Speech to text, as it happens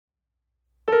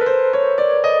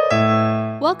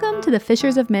Welcome to the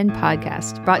Fishers of Men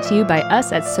podcast, brought to you by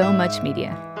us at So Much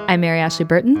Media. I'm Mary Ashley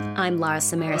Burton. I'm Laura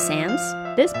Samara Sands.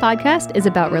 This podcast is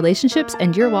about relationships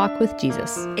and your walk with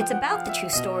Jesus. It's about the true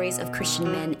stories of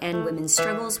Christian men and women's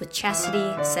struggles with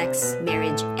chastity, sex,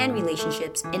 marriage, and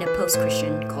relationships in a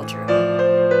post-Christian culture.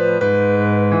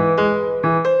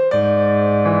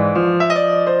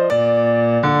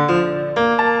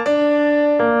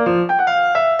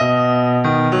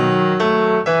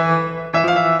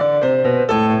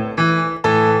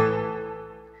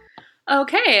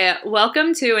 Okay,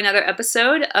 welcome to another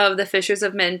episode of the Fishers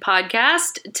of Men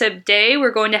podcast. Today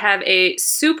we're going to have a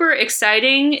super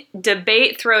exciting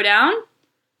debate throwdown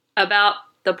about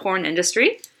the porn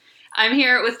industry. I'm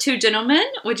here with two gentlemen.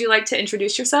 Would you like to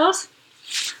introduce yourselves?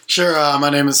 Sure. My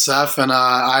name is Seth, and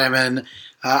I am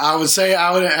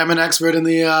I'm an expert in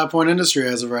the porn industry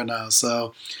as of right now.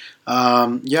 So,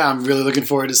 I'm really looking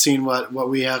forward to seeing what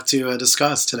we have to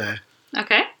discuss today.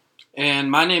 Okay.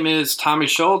 And my name is Tommy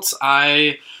Schultz.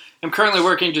 I am currently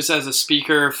working just as a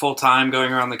speaker full-time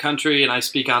going around the country, and I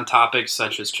speak on topics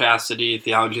such as chastity,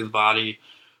 theology of the body,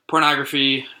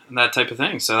 pornography, and that type of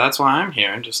thing. So that's why I'm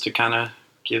here, just to kind of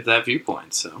give that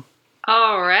viewpoint. So,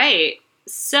 all right.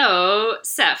 So,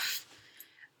 Seth,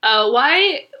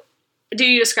 why do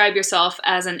you describe yourself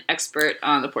as an expert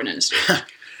on the porn industry?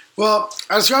 Well,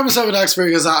 I describe myself as an expert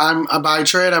because I'm by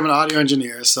trade, I'm an audio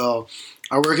engineer, so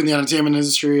I work in the entertainment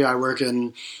industry. I work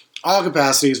in all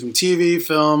capacities, from TV,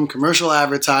 film, commercial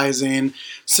advertising,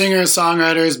 singers,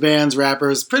 songwriters, bands,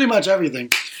 rappers, pretty much everything.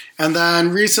 And then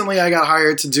recently I got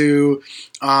hired to do,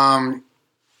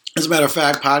 as a matter of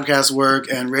fact, podcast work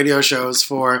and radio shows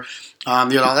for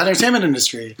the adult entertainment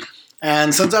industry.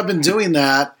 And since I've been doing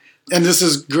that, and this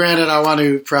is granted, I want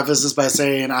to preface this by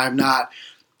saying I'm not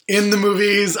in the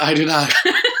movies. I do not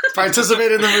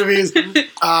participate in the movies.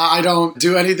 I don't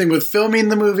do anything with filming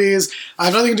the movies. I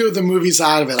have nothing to do with the movie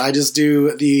side of it. I just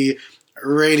do the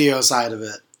radio side of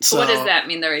it. So what does that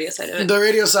mean, the radio side of it? The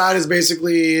radio side is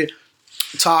basically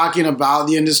talking about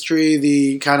the industry,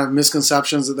 the kind of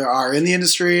misconceptions that there are in the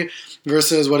industry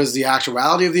versus what is the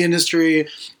actuality of the industry,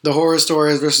 the horror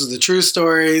stories versus the true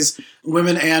stories,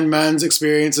 women and men's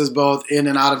experiences both in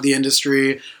and out of the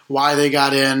industry, why they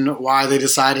got in, why they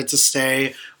decided to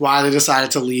stay, why they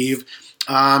decided to leave.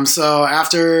 So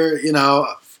after,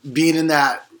 being in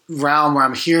that realm where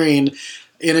I'm hearing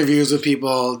interviews with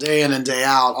people day in and day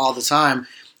out all the time,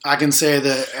 I can say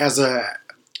that as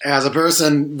a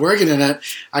person working in it,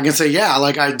 I can say, yeah,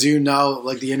 I do know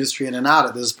the industry in and out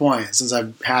at this point, since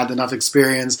I've had enough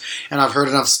experience and I've heard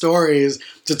enough stories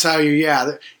to tell you,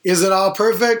 yeah, is it all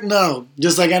perfect? No.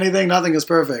 Just like anything, nothing is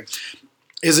perfect.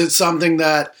 Is it something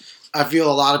that I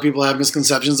feel a lot of people have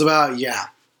misconceptions about? Yeah,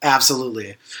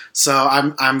 absolutely. So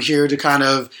I'm here to kind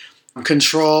of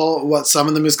control what some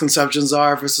of the misconceptions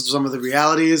are versus some of the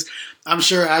realities. I'm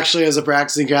sure actually as a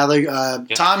practicing Catholic,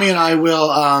 Tommy and I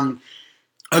will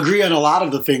agree on a lot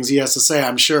of the things he has to say,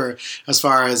 I'm sure, as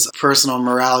far as personal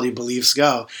morality beliefs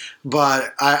go.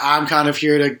 But I'm kind of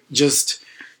here to just,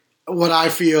 what I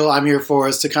feel I'm here for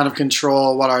is to kind of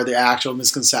control what are the actual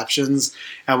misconceptions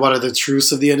and what are the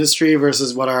truths of the industry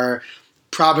versus what are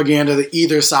propaganda that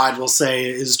either side will say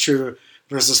is true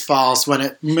versus false when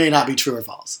it may not be true or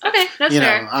false. Okay, that's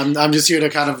fair. I'm just here to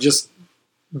kind of just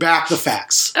back the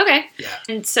facts. Okay. Yeah.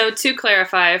 And so to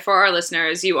clarify for our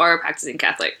listeners, you are a practicing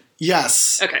Catholic.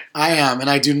 Yes. Okay. I am, and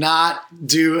I do not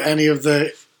do any of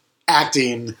the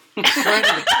acting.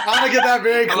 I want to get that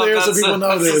very clear so people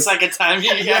know this. That's the second time.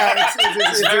 Yeah,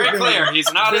 it's very clear.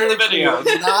 He's not in the videos.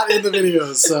 He's not in the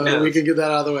videos, so we can get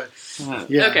that out of the way.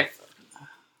 Yeah. Okay.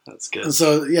 That's good. And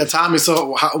so, Tommy,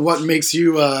 what makes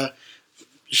you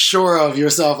sure of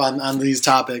yourself on these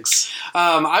topics?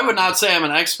 I would not say I'm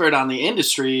an expert on the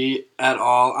industry at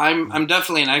all. I'm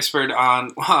definitely an expert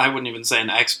on, well, I wouldn't even say an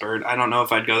expert. I don't know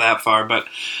if I'd go that far, but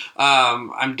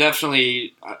I'm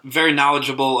definitely very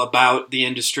knowledgeable about the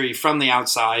industry from the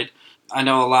outside. I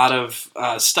know a lot of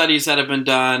studies that have been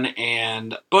done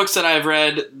and books that I've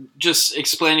read just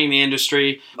explaining the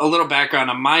industry. A little background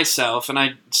on myself, and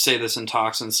I say this in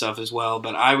talks and stuff as well,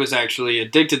 but I was actually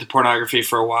addicted to pornography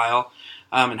for a while.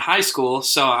 In high school,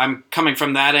 so I'm coming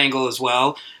from that angle as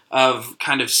well, of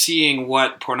kind of seeing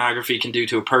what pornography can do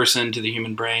to a person, to the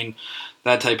human brain,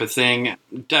 that type of thing.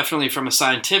 Definitely from a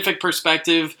scientific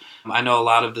perspective, I know a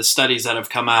lot of the studies that have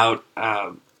come out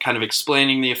kind of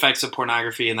explaining the effects of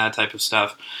pornography and that type of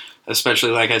stuff,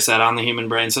 especially, like I said, on the human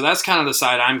brain. So that's kind of the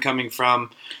side I'm coming from.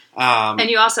 And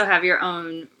you also have your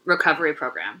own recovery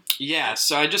program. Yeah,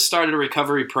 so I just started a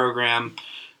recovery program.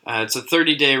 It's a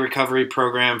 30-day recovery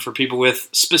program for people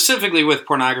specifically with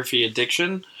pornography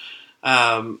addiction.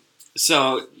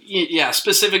 So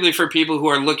specifically for people who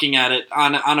are looking at it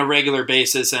on a regular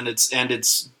basis, and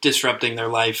it's disrupting their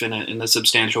life in a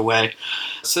substantial way.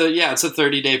 So yeah, it's a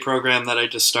 30-day program that I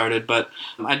just started, but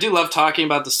I do love talking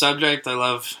about the subject. I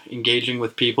love engaging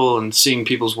with people and seeing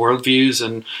people's worldviews,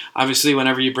 and obviously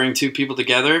whenever you bring two people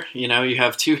together, you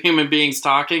have two human beings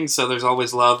talking, so there's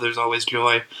always love, there's always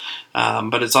joy,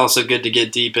 but it's also good to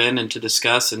get deep in and to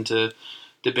discuss and to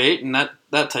debate and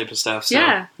that type of stuff. So,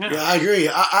 yeah, I agree.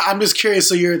 I'm just curious.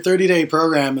 So your 30-day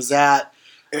program, is that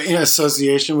in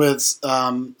association with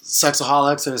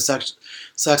Sexaholics or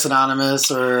Sex Anonymous,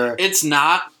 or? It's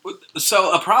not.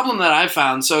 So a problem that I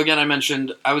found, so again, I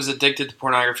mentioned I was addicted to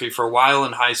pornography for a while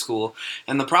in high school,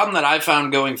 and the problem that I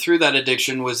found going through that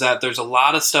addiction was that there's a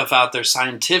lot of stuff out there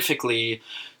scientifically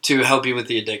to help you with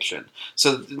the addiction.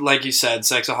 So like you said,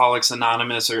 Sexaholics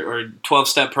Anonymous or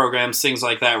 12-step programs, things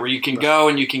like that, where you can go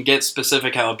and you can get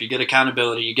specific help, you get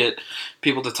accountability, you get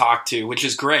people to talk to, which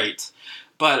is great.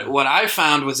 But what I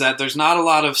found was that there's not a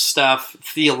lot of stuff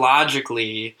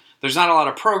theologically, there's not a lot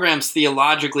of programs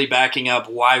theologically backing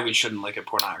up why we shouldn't look at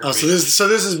pornography. Oh, so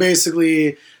this is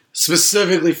basically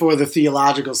specifically for the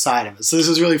theological side of it. So this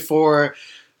is really for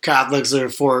Catholics or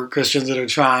for Christians that are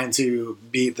trying to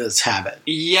beat this habit.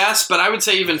 Yes, but I would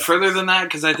say even further than that,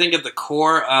 because I think at the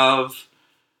core of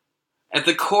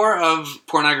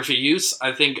pornography use,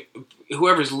 I think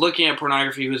whoever's looking at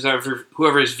pornography,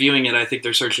 whoever is viewing it, I think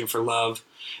they're searching for love.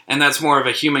 And that's more of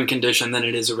a human condition than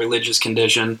it is a religious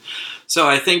condition. So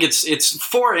I think it's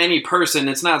for any person.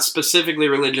 It's not specifically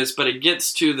religious, but it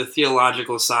gets to the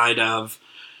theological side of,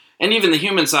 and even the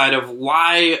human side of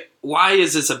why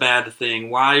is this a bad thing?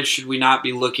 Why should we not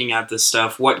be looking at this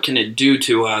stuff? What can it do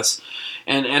to us?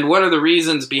 And what are the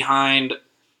reasons behind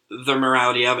the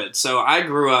morality of it? So I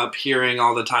grew up hearing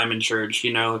all the time in church,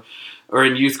 or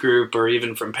in youth group, or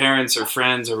even from parents or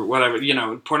friends or whatever,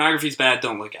 pornography's bad,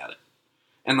 don't look at it.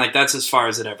 And that's as far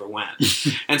as it ever went.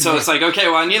 And so it's like, okay,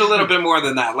 well, I need a little bit more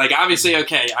than that. Obviously,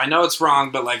 okay, I know it's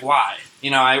wrong, but why?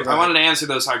 I wanted to answer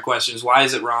those hard questions. Why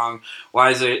is it wrong?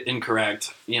 Why is it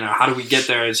incorrect? How do we get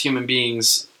there as human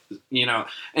beings?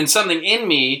 And something in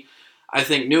me, I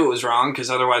think, knew it was wrong, because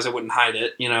otherwise I wouldn't hide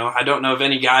it. I don't know of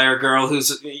any guy or girl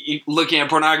who's looking at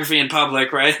pornography in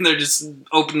public, right? And they're just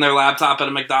opening their laptop at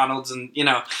a McDonald's and,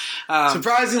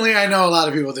 surprisingly, I know a lot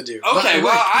of people that do. Okay,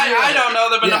 I don't know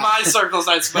them in my circles,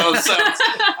 I suppose.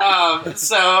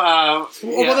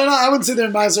 Well, they're not. I wouldn't say they're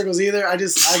in my circles either. I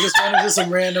just run into some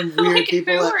random weird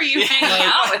people. Who are you hanging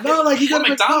out with? No, you go to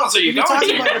McDonald's. Are you going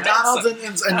talking about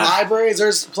McDonald's and libraries?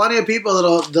 There's plenty of people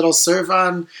that'll surf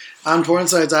on porn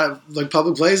sites at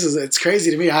public places. It's crazy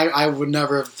to me. I would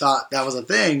never have thought that was a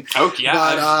thing. Oh yeah,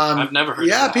 but, I've never heard.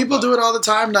 Yeah, of that, people do it all the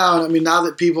time now. I mean, now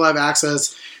that people have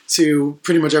access to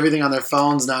pretty much everything on their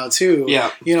phones now too. Yeah.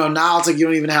 Now it's you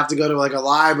don't even have to go to a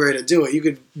library to do it. You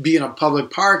could be in a public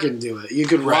park and do it. You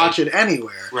could watch it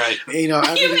anywhere. Right. Everything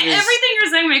you're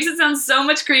saying makes it sound so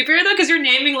much creepier though, because you're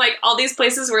naming all these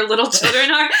places where little children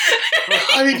are.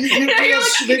 I mean,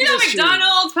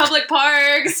 McDonald's, public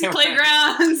parks,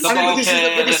 playgrounds.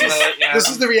 This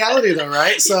is the reality though,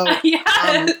 right? So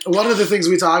one of the things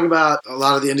we talk about, a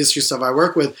lot of the industry stuff I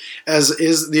work with,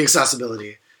 is the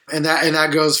accessibility. And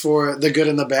that goes for the good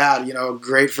and the bad.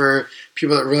 Great for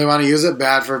people that really want to use it.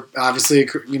 Bad for obviously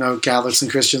Catholics and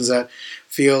Christians that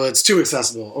feel it's too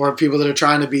accessible, or people that are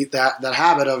trying to beat that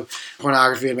habit of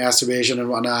pornography and masturbation and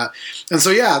whatnot. And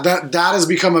so that has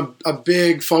become a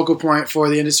big focal point for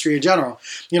the industry in general.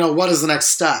 What is the next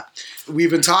step?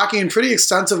 We've been talking pretty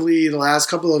extensively the last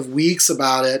couple of weeks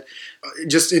about it,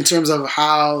 just in terms of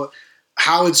how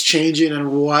it's changing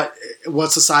and what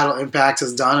societal impact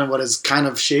has done and what is kind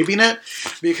of shaping it.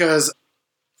 Because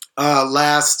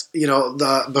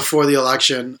before the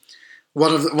election,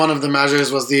 one of the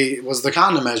measures was the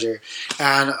condom measure,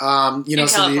 and in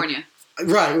California,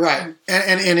 right,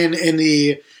 and in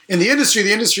the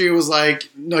industry was like,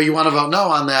 no, you want to vote no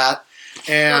on that.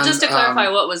 And just to clarify,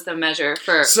 what was the measure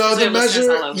for? So the measure,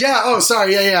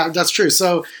 that's true.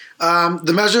 So.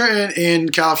 The measure in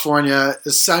California,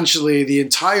 essentially the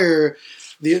entire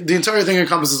thing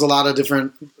encompasses a lot of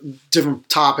different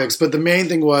topics, but the main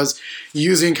thing was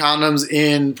using condoms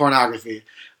in pornography.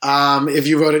 If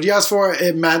you voted yes for it,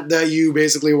 it meant that you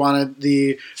basically wanted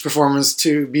the performers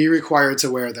to be required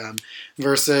to wear them,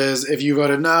 versus if you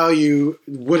voted no, you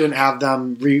wouldn't have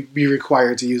them be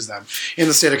required to use them in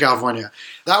the state of California.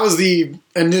 That was the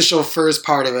initial first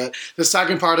part of it. The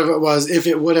second part of it was, if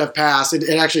it would have passed, it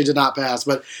actually did not pass,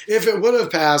 but if it would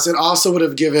have passed, it also would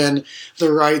have given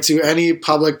the right to any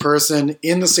public person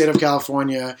in the state of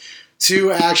California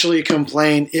to actually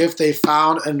complain if they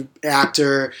found an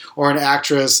actor or an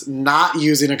actress not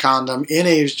using a condom in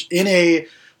a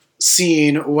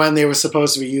scene when they were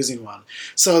supposed to be using one.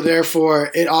 So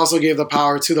therefore, it also gave the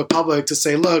power to the public to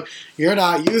say, look, you're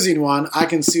not using one. I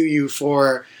can sue you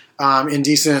for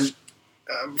indecent.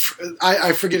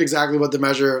 I forget exactly what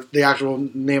the actual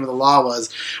name of the law was,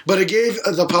 but it gave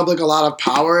the public a lot of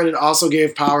power, and it also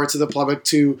gave power to the public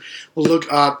to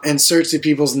look up and search the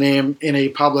people's name in a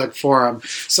public forum.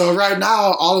 So right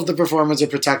now, all of the performers are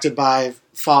protected by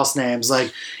false names,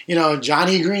 like,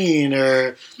 Johnny Green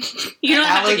or you don't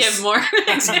Alex have to give more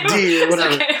D or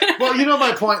whatever. Okay. Well, you know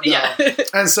my point, though. Yeah.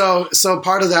 And so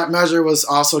part of that measure was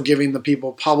also giving the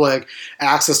people public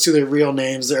access to their real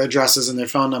names, their addresses, and their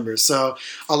phone numbers. So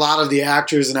a lot of the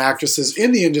actors and actresses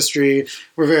in the industry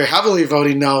were very heavily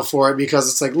voting no for it, because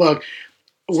it's like, look,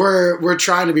 we're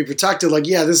trying to be protected. Like,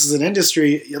 yeah, this is an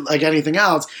industry like anything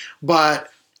else, but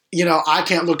I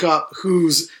can't look up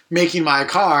who's making my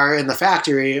car in the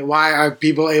factory. Why are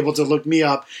people able to look me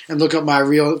up and look up my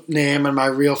real name and my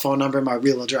real phone number and my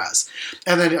real address?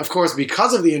 And then, of course,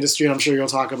 because of the industry, and I'm sure you'll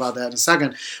talk about that in a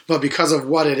second, but because of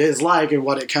what it is like and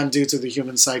what it can do to the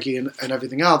human psyche and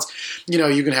everything else,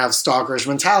 you can have stalkerish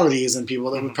mentalities and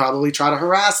people that would probably try to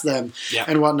harass them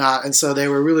and whatnot. And so they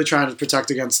were really trying to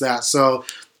protect against that. So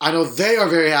I know they are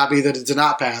very happy that it did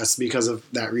not pass because of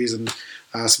that reason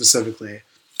specifically.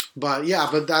 But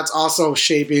that's also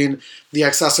shaping the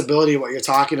accessibility of what you're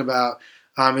talking about,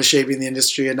 is shaping the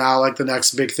industry. And now, like, the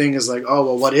next big thing is like, oh,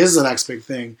 well, what is the next big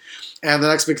thing? And the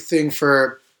next big thing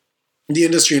for the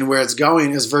industry and where it's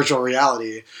going is virtual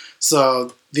reality.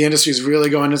 So the industry is really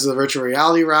going into the virtual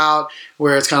reality route,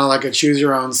 where it's kind of like a choose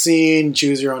your own scene,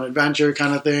 choose your own adventure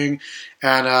kind of thing.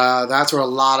 And that's where a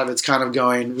lot of it's kind of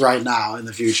going right now in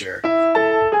the future.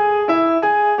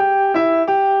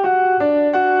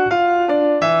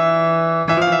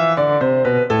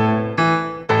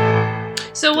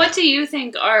 So what do you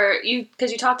think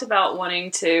because you talked about wanting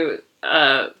to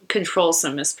control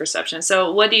some misperceptions.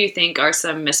 So what do you think are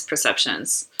some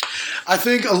misperceptions? I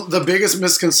think the biggest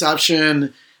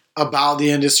misconception about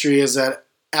the industry is that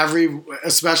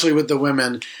especially with the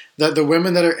women, that the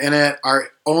women that are in it are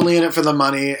only in it for the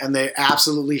money, and they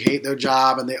absolutely hate their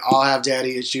job, and they all have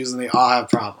daddy issues, and they all have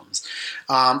problems.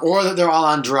 Or that they're all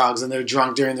on drugs and they're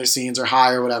drunk during their scenes or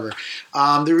high or whatever.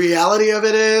 The reality of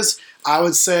it is, I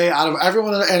would say out of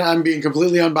everyone, and I'm being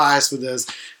completely unbiased with this,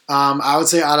 I would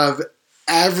say out of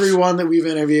everyone that we've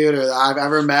interviewed or that I've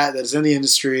ever met that's in the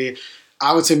industry,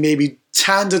 I would say maybe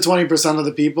 10 to 20% of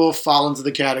the people fall into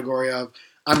the category of,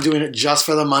 I'm doing it just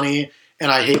for the money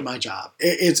and I hate my job.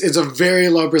 It's a very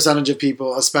low percentage of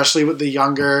people, especially with the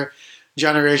younger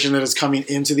generation that is coming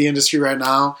into the industry right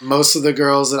now. Most of the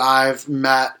girls that I've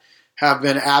met have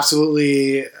been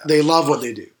they love what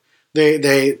they do.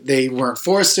 They weren't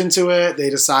forced into it. They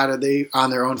decided on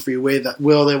their own free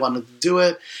will they wanted to do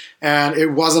it. And it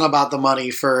wasn't about the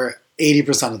money for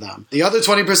 80% of them. The other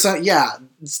 20%, yeah.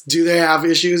 Do they have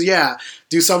issues? Yeah.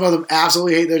 Do some of them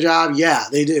absolutely hate their job? Yeah,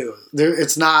 they do.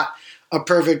 It's not a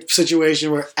perfect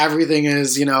situation where everything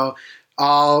is,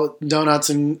 all donuts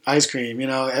and ice cream.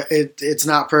 It's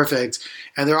not perfect.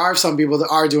 And there are some people that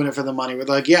are doing it for the money. We're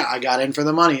like, yeah, I got in for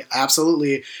the money.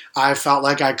 Absolutely. I felt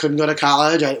like I couldn't go to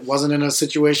college. I wasn't in a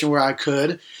situation where I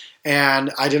could.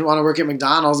 And I didn't want to work at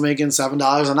McDonald's making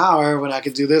 $7 an hour when I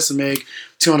could do this and make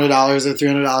 $200 or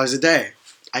 $300 a day.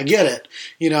 I get it.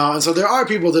 And so there are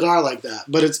people that are like that.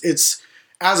 But it's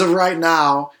as of right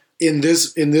now, in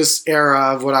this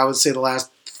era of what I would say the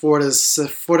last 4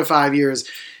 to 5 years,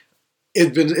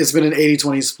 it's been an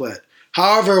 80-20 split.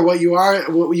 However, what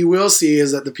you will see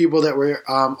is that the people that were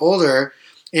older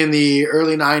in the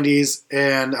early 90s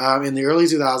and in the early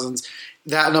 2000s,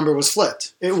 that number was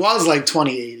flipped. It was like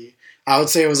 20-80. I would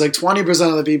say it was like 20%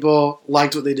 of the people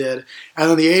liked what they did, and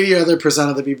then the 80%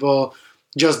 of the people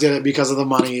just did it because of the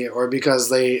money or because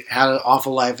they had an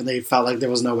awful life and they felt like there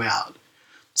was no way out.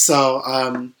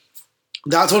 So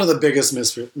that's one of the biggest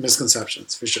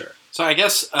misconceptions for sure. So I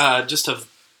guess just to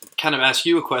kind of ask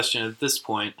you a question at this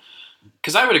point,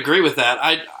 because I would agree with that.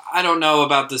 I don't know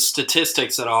about the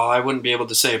statistics at all. I wouldn't be able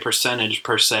to say a percentage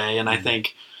per se, and I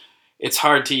think it's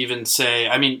hard to even say.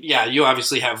 I mean, yeah, you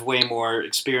obviously have way more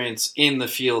experience in the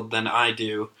field than I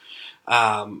do,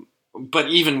 but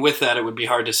even with that, it would be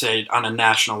hard to say on a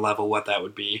national level what that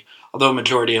would be, although a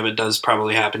majority of it does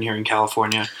probably happen here in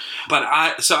California. But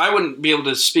I wouldn't be able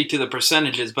to speak to the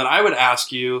percentages, but I would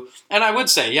ask you, and I would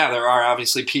say, yeah, there are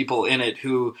obviously people in it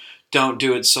who don't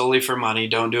do it solely for money,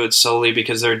 don't do it solely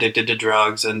because they're addicted to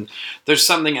drugs, and there's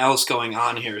something else going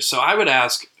on here. So I would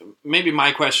ask, maybe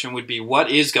my question would be, what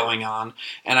is going on?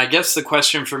 And I guess the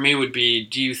question for me would be,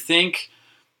 do you think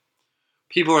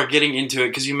people are getting into it?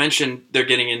 Because you mentioned they're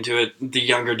getting into it, the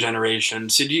younger generation.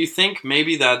 So do you think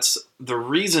maybe that's the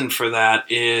reason for that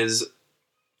is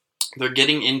they're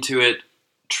getting into it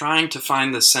trying to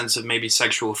find the sense of maybe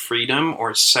sexual freedom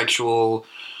or sexual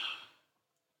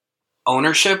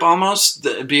ownership almost,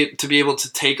 to be able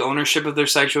to take ownership of their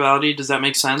sexuality? Does that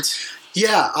make sense?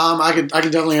 Yeah, I can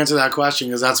definitely answer that question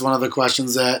because that's one of the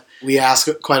questions that we ask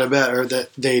quite a bit, or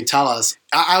that they tell us.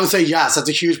 I would say yes, that's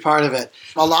a huge part of it.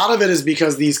 A lot of it is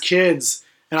because these kids,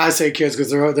 and I say kids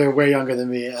because they're way younger than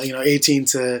me. 18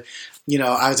 to,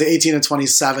 I would say 18 to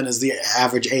 27 is the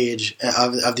average age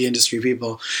of the industry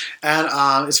people, and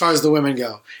as far as the women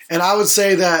go, and I would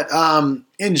say that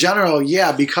in general,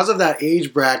 yeah, because of that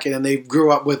age bracket, and they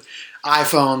grew up with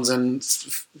iPhones and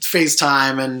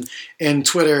FaceTime and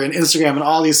Twitter and Instagram and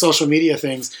all these social media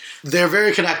things, they're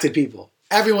very connected people.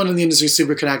 Everyone in the industry is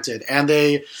super connected, and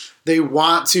they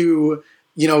want to,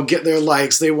 get their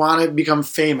likes. They want to become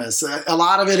famous. A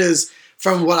lot of it is,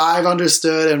 from what I've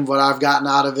understood and what I've gotten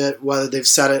out of it, whether they've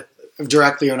said it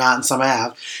directly or not, and some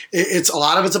have, it's a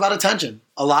lot of it's about attention.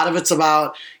 A lot of it's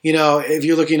about, if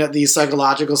you're looking at the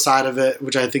psychological side of it,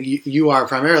 which I think you are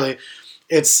primarily,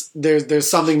 there's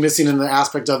something missing in the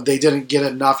aspect of they didn't get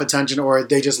enough attention, or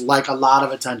they just like a lot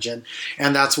of attention,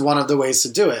 and that's one of the ways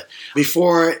to do it.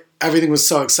 Before everything was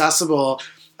so accessible,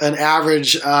 an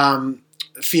average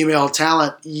female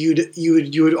talent, you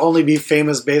would only be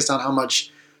famous based on how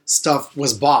much stuff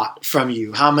was bought from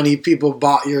you, how many people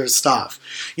bought your stuff.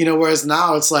 Whereas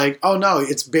now it's like, oh no,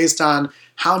 it's based on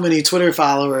how many Twitter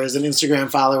followers and Instagram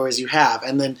followers you have,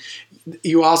 and then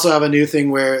you also have a new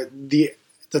thing where the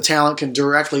talent can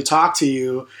directly talk to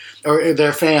you or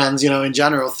their fans, in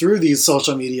general, through these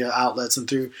social media outlets and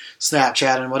through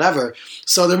Snapchat and whatever.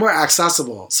 So they're more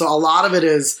accessible. So a lot of it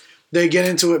is they get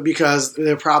into it because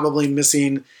they're probably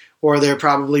missing, or they're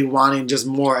probably wanting just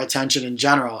more attention in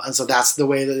general. And so that's the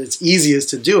way that it's easiest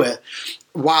to do it,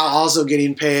 while also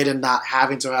getting paid and not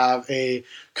having to have a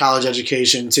college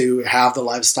education to have the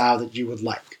lifestyle that you would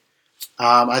like.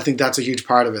 I think that's a huge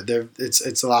part of it.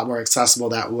 It's a lot more accessible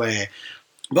that way.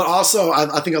 But also,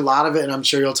 I think a lot of it, and I'm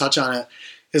sure you'll touch on it,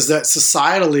 is that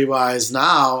societally wise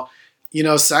now,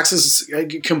 sex is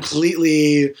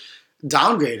completely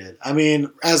downgraded. I mean,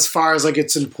 as far as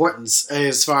its importance,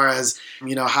 as far as,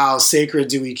 how sacred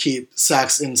do we keep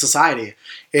sex in society?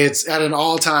 It's at an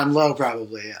all-time low,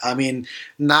 probably. I mean,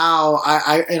 now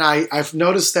I've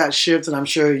noticed that shift, and I'm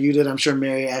sure you did. I'm sure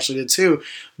Mary Ashley did too.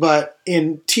 But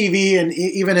in TV and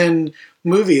even in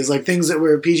movies, like things that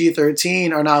were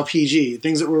PG-13 are now PG.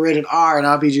 Things that were rated R are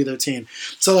now PG-13.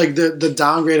 So the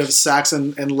downgrade of sex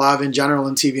and love in general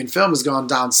in TV and film has gone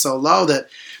down so low that,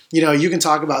 you can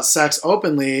talk about sex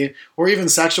openly, or even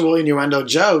sexual innuendo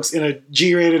jokes in a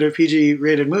G-rated or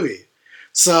PG-rated movie.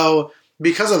 So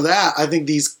because of that, I think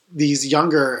these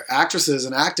younger actresses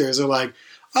and actors are like,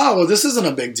 oh, well, this isn't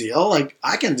a big deal.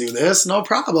 I can do this, no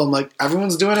problem.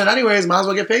 Everyone's doing it anyways, might as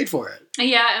well get paid for it.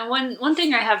 Yeah, and one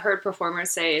thing I have heard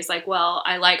performers say is well,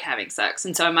 I like having sex,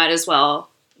 and so I might as well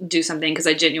do something because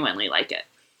I genuinely like it.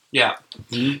 Yeah.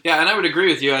 Mm-hmm. Yeah, and I would agree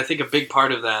with you. I think a big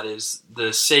part of that is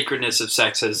the sacredness of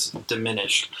sex has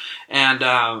diminished. And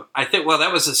I think,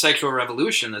 that was a sexual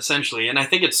revolution, essentially. And I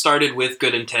think it started with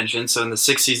good intentions. So in the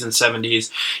 60s and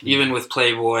 70s, even with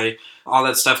Playboy, all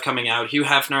that stuff coming out, Hugh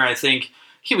Hefner, I think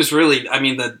he was really,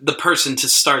 the person to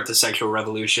start the sexual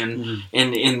revolution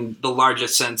in the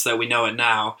largest sense that we know it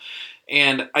now.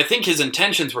 And I think his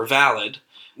intentions were valid.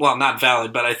 Well, not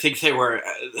valid, but I think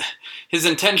his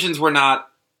intentions were not,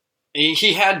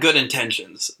 he had good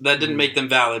intentions. That didn't make them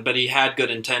valid, but he had good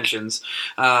intentions.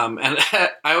 And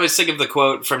I always think of the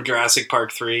quote from Jurassic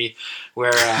Park 3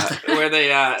 where they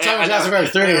Jurassic Park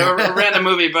 3. A random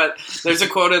movie, but there's a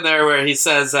quote in there where he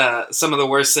says some of the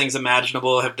worst things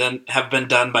imaginable have been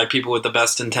done by people with the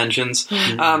best intentions.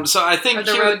 Mm-hmm. So I think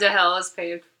the road to hell is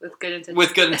paved with good intentions.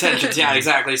 With good intentions, yeah,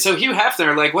 exactly. So Hugh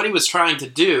Hefner, what he was trying to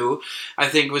do, I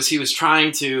think, was he was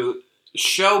trying to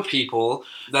show people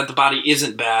that the body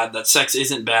isn't bad, that sex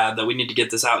isn't bad, that we need to get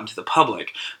this out into the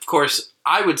public. Of course,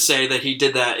 I would say that he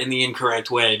did that in the incorrect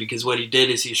way, because what he did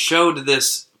is he showed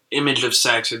this image of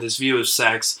sex, or this view of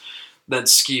sex,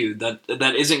 that's skewed,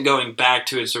 that isn't going back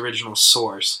to its original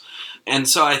source. And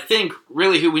so I think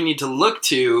really who we need to look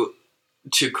to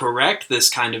correct this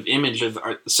kind of image of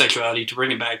our sexuality, to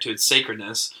bring it back to its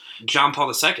sacredness, John Paul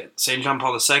II. St. John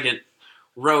Paul II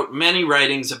wrote many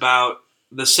writings about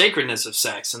the sacredness of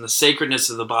sex and the sacredness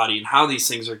of the body, and how these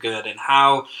things are good, and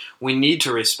how we need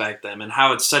to respect them, and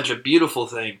how it's such a beautiful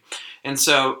thing. And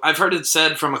so I've heard it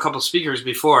said from a couple speakers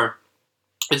before,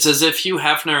 it's as if Hugh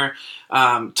Hefner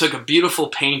took a beautiful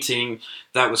painting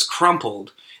that was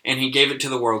crumpled and he gave it to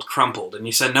the world crumpled. And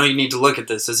he said, no, you need to look at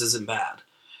this. This isn't bad.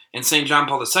 And St. John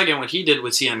Paul II, what he did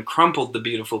was he uncrumpled the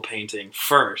beautiful painting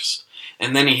first,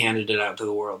 and then he handed it out to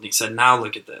the world. And he said, now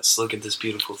look at this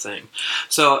beautiful thing.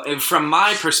 So from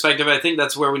my perspective, I think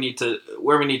that's where we need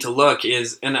to look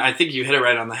is, and I think you hit it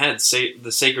right on the head,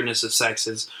 the sacredness of sex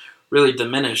is really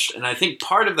diminished. And I think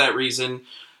part of that reason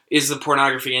is the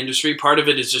pornography industry. Part of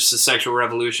it is just the sexual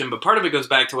revolution, but part of it goes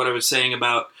back to what I was saying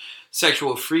about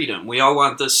sexual freedom. We all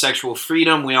want this sexual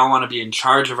freedom. We all want to be in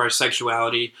charge of our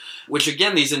sexuality, which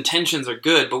again, these intentions are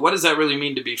good, but what does that really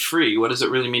mean to be free? What does it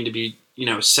really mean to be,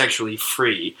 sexually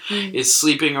free? Is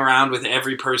sleeping around with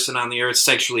every person on the earth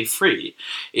sexually free?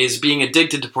 Is being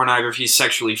addicted to pornography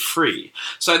sexually free?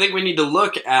 So I think we need to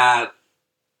look at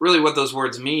really what those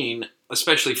words mean,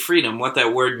 especially freedom, what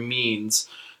that word means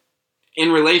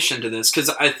in relation to this. Because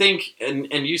I think,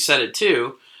 and you said it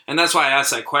too, and that's why I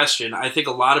asked that question. I think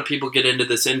a lot of people get into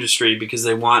this industry because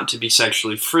they want to be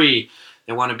sexually free.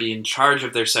 They want to be in charge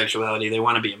of their sexuality. They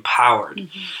want to be empowered.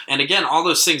 Mm-hmm. And again, all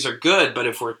those things are good, but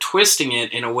if we're twisting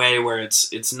it in a way where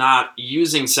it's not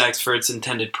using sex for its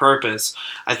intended purpose,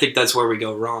 I think that's where we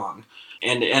go wrong.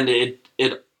 And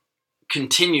it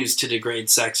continues to degrade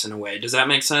sex in a way. Does that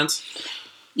make sense?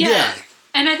 Yeah.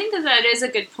 And I think that is a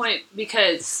good point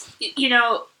because,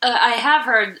 I have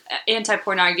heard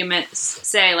anti-porn arguments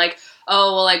say like,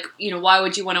 oh, well, like, why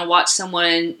would you want to watch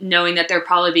someone knowing that they're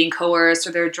probably being coerced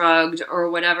or they're drugged or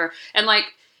whatever? And like,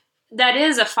 that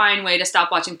is a fine way to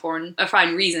stop watching porn, a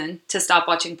fine reason to stop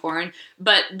watching porn,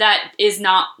 but that is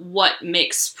not what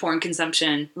makes porn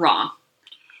consumption wrong.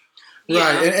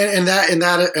 Right,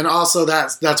 and also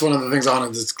that's one of the things I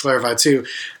wanted to clarify too.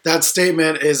 That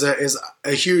statement is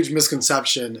a huge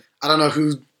misconception. I don't know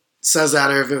who says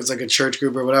that or if it was like a church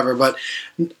group or whatever, but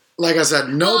like I said,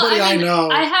 nobody I know.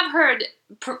 I have heard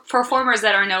performers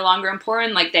that are no longer in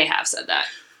porn, like they have said that.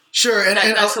 Sure, and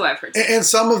that's who I've heard. And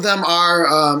some of them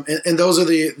are, and those are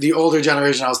the older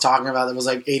generation I was talking about. That was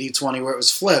like 80-20, where it was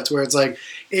flipped, where it's like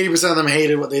 80% of them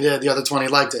hated what they did, the other 20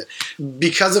 liked it.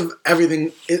 Because of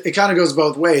everything, it kind of goes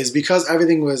both ways. Because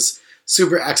everything was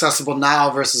super accessible now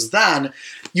versus then,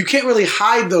 you can't really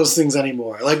hide those things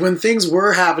anymore. Like when things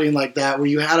were happening like that, where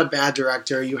you had a bad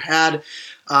director, you had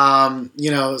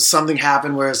something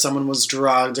happened where someone was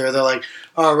drugged, or they're like,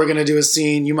 oh, we're going to do a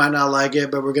scene, you might not like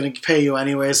it, but we're going to pay you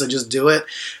anyway, so just do it.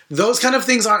 Those kind of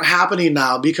things aren't happening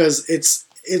now because it's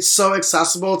so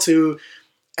accessible to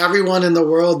everyone in the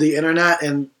world, the internet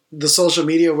and the social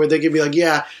media, where they can be like,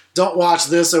 yeah, don't watch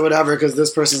this or whatever because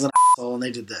this person's an asshole and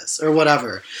they did this or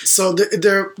whatever. So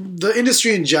the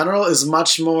industry in general is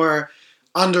much more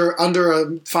under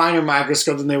a finer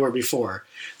microscope than they were before.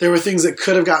 There were things that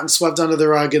could have gotten swept under the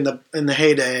rug in the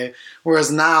heyday,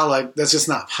 whereas now, like, that's just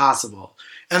not possible.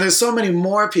 And there's so many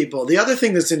more people. The other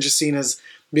thing that's interesting is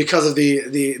because of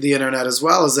the internet as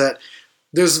well, is that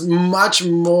there's much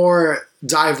more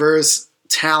diverse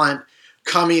talent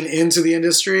coming into the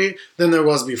industry than there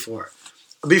was before.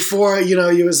 Before,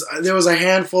 there was a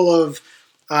handful of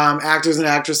actors and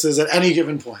actresses at any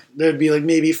given point. There'd be like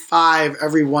maybe 5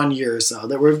 every 1 year or so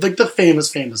that were like the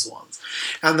famous ones.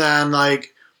 And then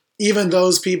like even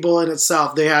those people in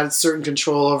itself, they had certain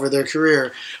control over their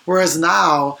career. Whereas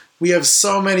now we have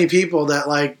so many people that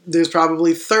like there's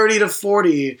probably 30 to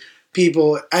 40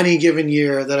 people any given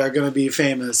year that are going to be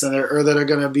famous or that are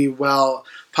going to be well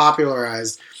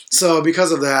popularized. So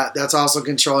because of that, that's also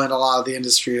controlling a lot of the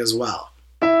industry as well.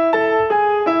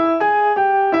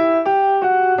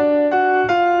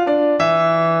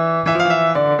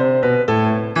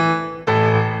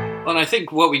 I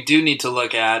think what we do need to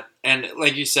look at, and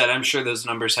like you said, I'm sure those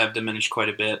numbers have diminished quite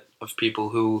a bit of people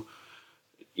who,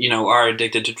 are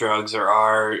addicted to drugs or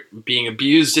are being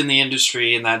abused in the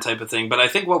industry and that type of thing. But I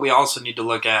think what we also need to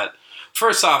look at,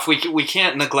 first off, we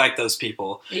can't neglect those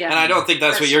people. Yeah. And I don't think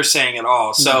that's what you're saying at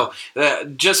all. So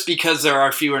just because there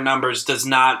are fewer numbers does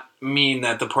not mean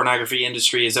that the pornography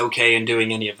industry is okay in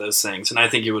doing any of those things. And I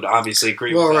think you would obviously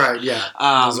agree with that. Well, right, yeah.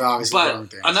 Those are obviously wrong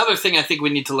things. Another thing I think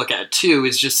we need to look at, too,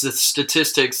 is just the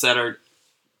statistics that are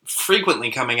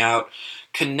frequently coming out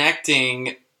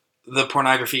connecting the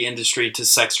pornography industry to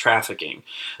sex trafficking,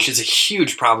 which is a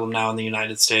huge problem now in the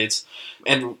United States.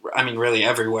 And, I mean, really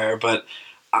everywhere. But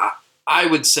I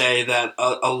would say that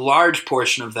a large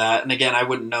portion of that, and again, I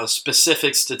wouldn't know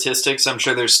specific statistics, I'm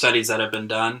sure there's studies that have been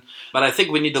done, but I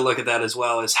think we need to look at that as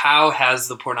well, is how has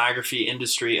the pornography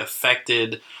industry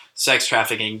affected sex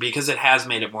trafficking because it has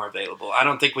made it more available. I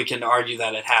don't think we can argue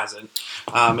that it hasn't.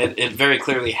 It very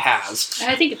clearly has. And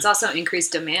I think it's also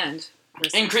increased demand.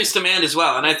 Increased demand as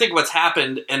well. And I think what's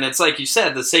happened, and it's like you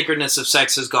said, the sacredness of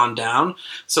sex has gone down.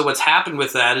 So what's happened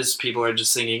with that is people are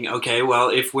just thinking, okay, well,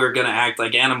 if we're going to act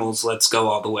like animals, let's go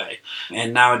all the way.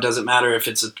 And now it doesn't matter if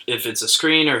it's a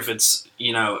screen or if it's,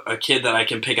 a kid that I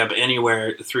can pick up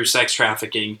anywhere through sex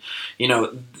trafficking,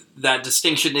 that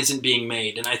distinction isn't being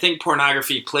made. And I think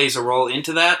pornography plays a role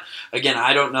into that. Again,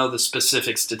 I don't know the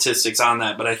specific statistics on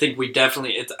that, but I think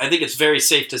I think it's very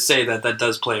safe to say that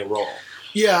does play a role.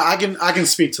 Yeah, I can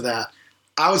speak to that.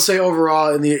 I would say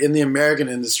overall in the American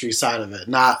industry side of it,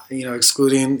 not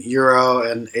excluding Euro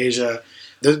and Asia,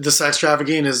 the sex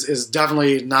trafficking is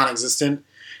definitely non-existent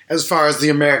as far as the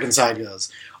American side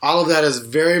goes. All of that is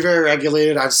very, very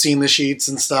regulated. I've seen the sheets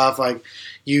and stuff. Like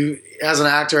you, as an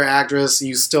actor or actress,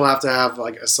 you still have to have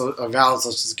like a valid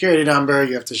social security number.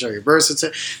 You have to show your birth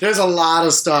certificate. There's a lot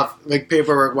of stuff like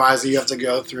paperwork wise that you have to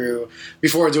go through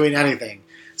before doing anything.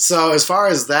 So as far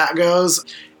as that goes,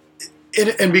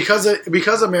 and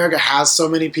because America has so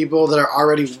many people that are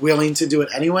already willing to do it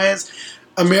anyways,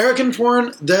 American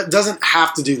porn that doesn't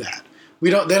have to do that. They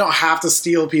don't have to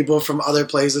steal people from other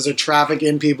places or traffic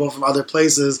in people from other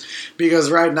places, because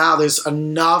right now there's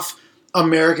enough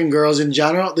American girls in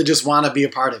general that just want to be a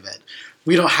part of it.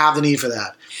 We don't have the need for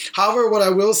that. However, what I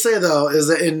will say though is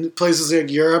that in places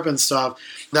like Europe and stuff,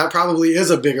 that probably is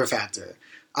a bigger factor.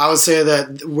 I would say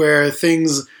that where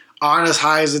things aren't as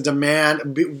high as the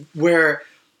demand, where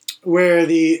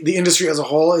the industry as a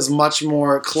whole is much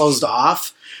more closed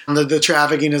off, the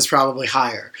trafficking is probably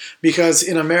higher. Because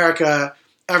in America,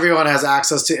 everyone has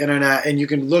access to internet and you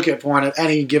can look at porn at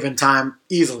any given time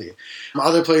easily.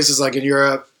 Other places like in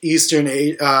Europe, even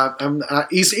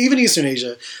Eastern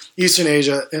Asia,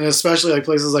 and especially like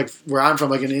places like where I'm from,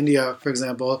 like in India, for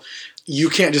example, you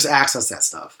can't just access that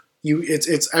stuff.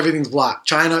 It's everything's blocked.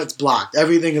 China, it's blocked.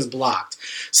 Everything is blocked.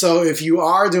 So if you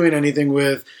are doing anything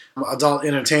with adult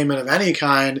entertainment of any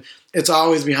kind, it's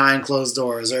always behind closed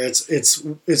doors, or it's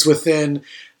within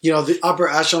the upper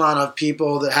echelon of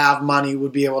people that have money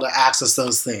would be able to access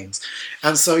those things.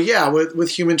 And so yeah,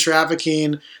 with human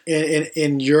trafficking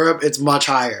in Europe, it's much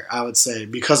higher, I would say,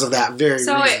 because of that very reason.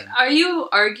 So are you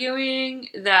arguing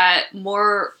that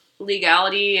more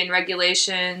legality and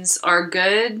regulations are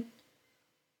good?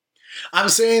 I'm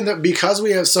saying that because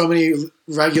we have so many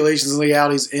regulations and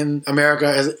legalities in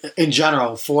America in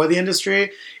general for the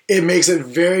industry, it makes it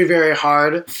very, very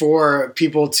hard for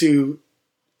people to,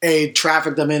 A,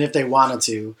 traffic them in if they wanted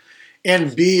to,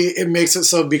 and B, it makes it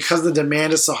so because the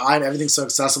demand is so high and everything's so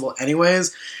accessible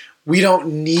anyways, we don't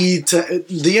need to,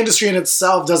 the industry in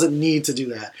itself doesn't need to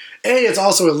do that. A, it's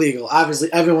also illegal.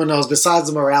 Obviously, everyone knows, besides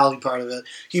the morality part of it,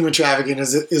 human trafficking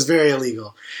is very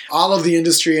illegal. All of the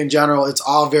industry in general, it's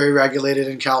all very regulated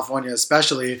in California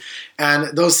especially. And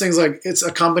those things, like, it's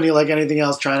a company like anything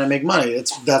else trying to make money.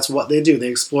 That's what they do. They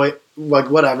exploit,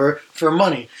 like, whatever for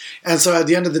money. And so at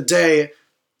the end of the day,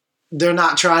 they're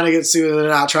not trying to get sued. They're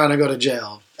not trying to go to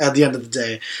jail at the end of the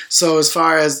day. So as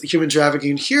far as human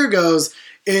trafficking here goes,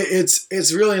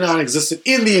 it's really non-existent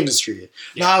in the industry.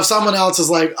 Yeah. Now, if someone else is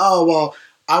like, oh, well,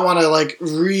 I want to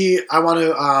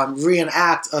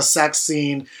reenact a sex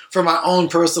scene for my own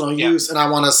personal use, and I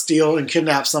want to steal and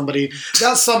kidnap somebody,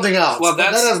 that's something else. Well,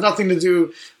 that has nothing to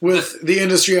do with the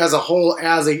industry as a whole,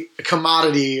 as a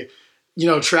commodity,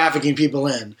 trafficking people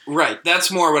in. Right. That's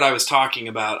more what I was talking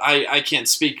about. I can't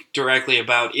speak directly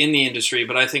about in the industry,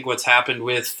 but I think what's happened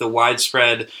with the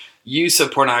widespread use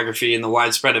of pornography and the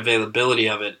widespread availability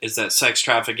of it is that sex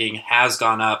trafficking has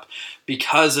gone up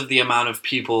because of the amount of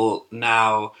people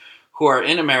now who are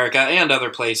in America and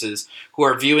other places who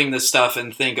are viewing this stuff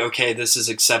and think, okay, this is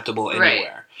acceptable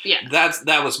anywhere. Right. Yeah.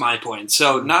 That was my point.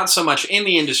 So not so much in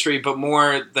the industry, but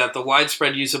more that the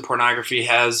widespread use of pornography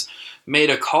has made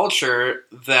a culture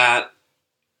that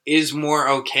is more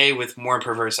okay with more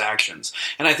perverse actions.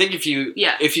 And I think if you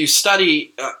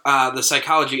study the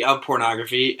psychology of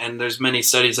pornography, and there's many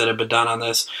studies that have been done on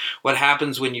this, what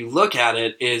happens when you look at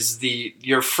it is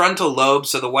your frontal lobe,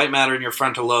 so the white matter in your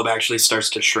frontal lobe actually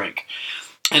starts to shrink.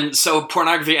 And so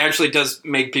pornography actually does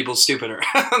make people stupider.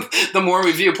 The more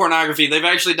we view pornography, they've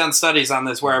actually done studies on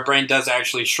this where our brain does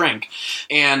actually shrink.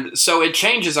 And so it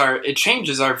changes our brain. It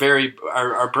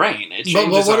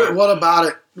changes but what about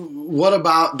it? What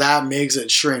about that makes it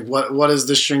shrink? What is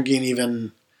the shrinking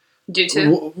even due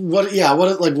to?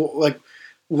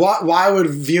 Why would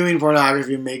viewing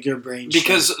pornography make your brain shrink?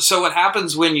 Because so what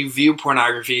happens when you view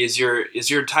pornography is your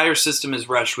entire system is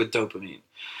rushed with dopamine.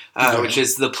 which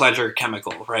is the pleasure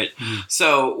chemical, right?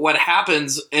 So what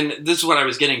happens, and this is what I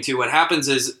was getting to, what happens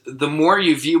is the more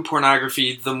you view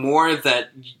pornography, the more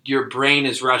that your brain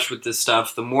is rushed with this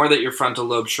stuff, the more that your frontal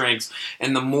lobe shrinks,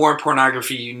 and the more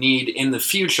pornography you need in the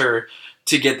future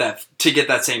to get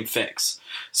that same fix.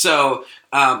 So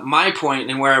my point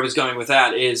and where I was going with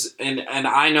that is, and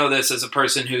I know this as a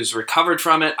person who's recovered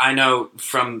from it. I know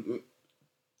from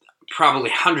probably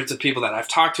hundreds of people that I've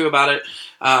talked to about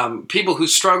it. People who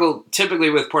struggle typically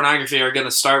with pornography are going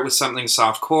to start with something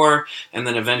softcore, and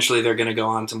then eventually they're going to go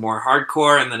on to more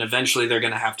hardcore, and then eventually they're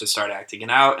going to have to start acting it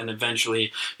out, and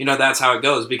eventually, that's how it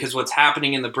goes. Because what's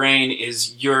happening in the brain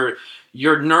is your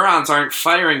neurons aren't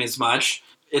firing as much.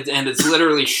 And it's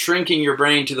literally shrinking your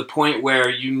brain to the point where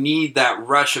you need that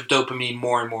rush of dopamine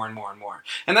more and more and more and more.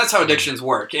 And that's how addictions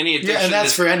work. Any addiction and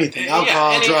that's for anything.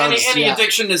 Alcohol, drugs. Any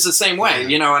addiction is the same way.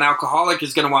 An alcoholic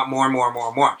is going to want more and more and more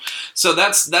and more. So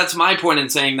that's my point in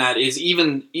saying that is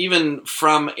even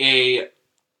from a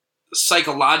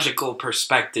psychological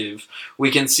perspective,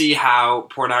 we can see how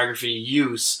pornography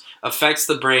use affects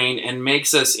the brain and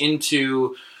makes us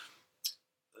into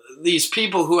these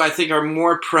people who I think are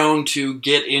more prone to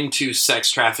get into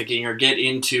sex trafficking or get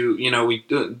into,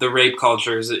 the rape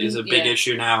culture is a big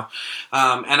issue now.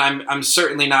 And I'm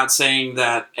certainly not saying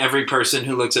that every person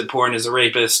who looks at porn is a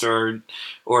rapist or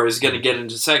is going to get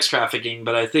into sex trafficking,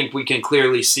 but I think we can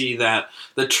clearly see that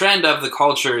the trend of the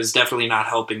culture is definitely not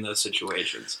helping those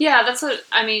situations. Yeah, that's what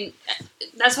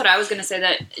I was going to say,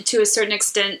 that to a certain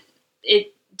extent,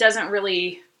 it doesn't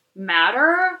really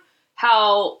matter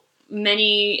how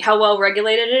well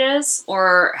regulated it is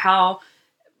or how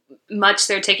much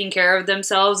they're taking care of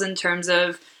themselves in terms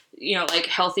of, like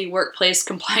healthy workplace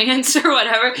compliance or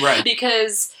whatever. Right.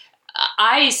 Because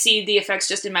I see the effects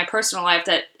just in my personal life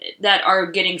that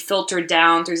are getting filtered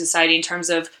down through society in terms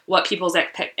of what people's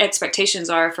expectations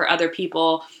are for other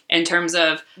people, in terms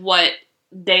of what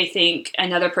they think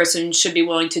another person should be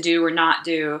willing to do or not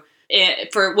do.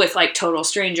 With like total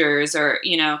strangers or,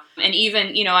 and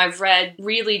even, I've read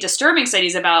really disturbing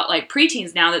studies about like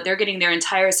preteens now that they're getting their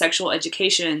entire sexual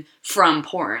education from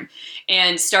porn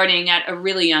and starting at a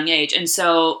really young age. And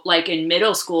so like in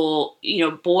middle school,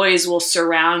 boys will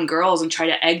surround girls and try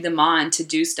to egg them on to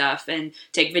do stuff and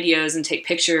take videos and take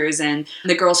pictures. And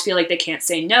the girls feel like they can't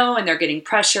say no and they're getting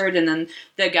pressured. And then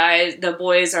the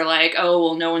boys are like, oh,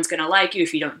 well, no one's going to like you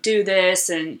if you don't do this.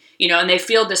 And, and they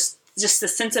feel just the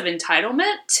sense of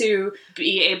entitlement to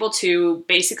be able to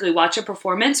basically watch a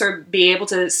performance or be able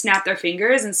to snap their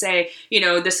fingers and say,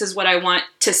 this is what I want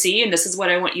to see and this is what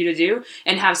I want you to do,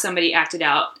 and have somebody act it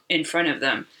out in front of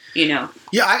them, Yeah,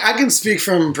 I can speak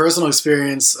from personal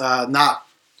experience, not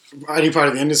any part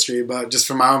of the industry, but just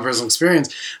from my own personal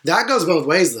experience. That goes both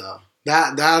ways, though.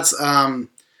 That's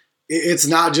it's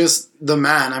not just the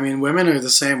men. I mean, women are the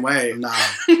same way now.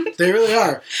 They really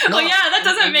are. No, well, yeah, that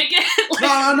doesn't make it good.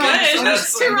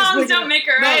 Two wrongs don't make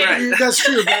it right. No, that's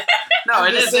true. But no,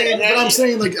 it is. But I'm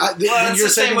saying, like, it's you're the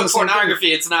same with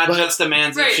pornography. It's not just a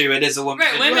man's right. issue. It is a woman's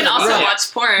issue. Right, women also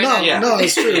watch porn. No,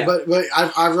 it's true. Yeah. But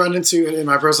I've run into in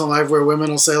my personal life where women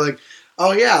will say, like,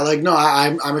 oh, yeah, like, no,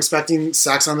 I'm expecting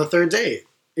sex on the third date.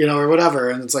 Or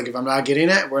whatever. And it's like, if I'm not getting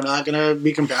it, we're not going to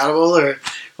be compatible or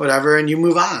whatever. And you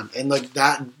move on. And like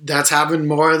that's happened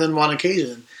more than one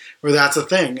occasion where that's a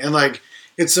thing. And like,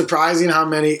 it's surprising how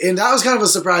many, and that was kind of a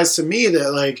surprise to me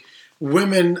that like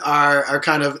women are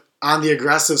kind of on the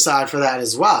aggressive side for that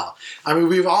as well. I mean,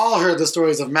 we've all heard the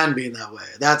stories of men being that way.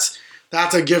 That's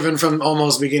a given from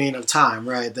almost beginning of time,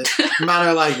 right? That men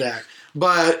are like that.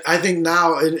 But I think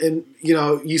now,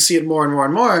 you see it more and more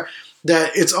and more,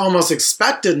 that it's almost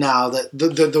expected now that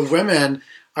the women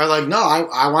are like, no,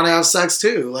 I want to have sex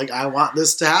too. Like, I want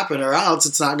this to happen or else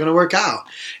it's not going to work out.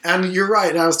 And you're right.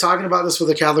 And I was talking about this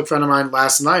with a Catholic friend of mine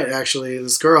last night, actually,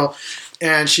 this girl,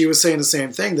 and she was saying the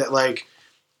same thing, that like,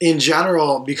 in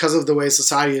general, because of the way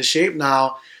society is shaped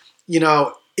now,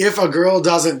 if a girl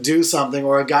doesn't do something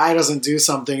or a guy doesn't do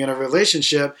something in a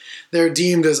relationship, they're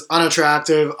deemed as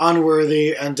unattractive,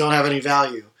 unworthy, and don't have any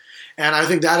value. And I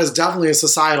think that is definitely a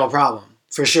societal problem,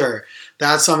 for sure.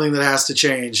 That's something that has to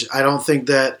change. I don't think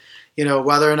that,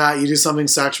 whether or not you do something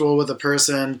sexual with a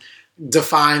person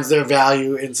defines their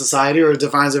value in society or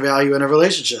defines their value in a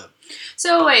relationship.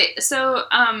 So wait,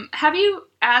 have you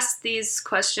asked these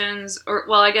questions, or,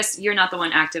 well, I guess you're not the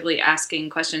one actively asking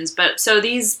questions, but so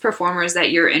these performers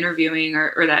that you're interviewing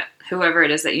or that whoever it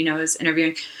is that is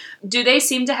interviewing, do they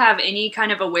seem to have any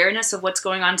kind of awareness of what's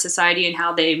going on in society and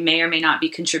how they may or may not be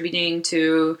contributing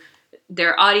to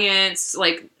their audience?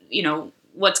 Like,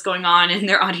 what's going on in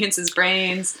their audience's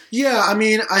brains? Yeah, I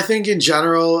mean, I think in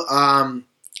general,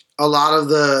 a lot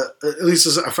of at least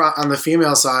on the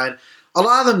female side, a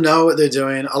lot of them know what they're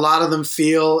doing. A lot of them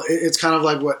feel, it's kind of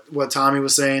like what Tommy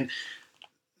was saying.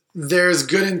 There's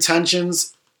good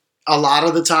intentions a lot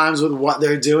of the times with what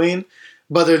they're doing,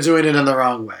 but they're doing it in the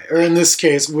wrong way. Or in this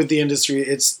case, with the industry,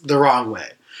 it's the wrong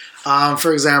way.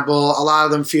 For example, a lot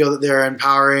of them feel that they're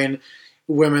empowering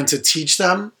women to teach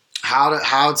them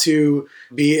how to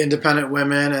be independent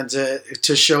women and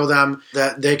to show them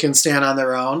that they can stand on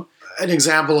their own. An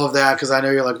example of that, because I know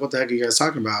you're like, what the heck are you guys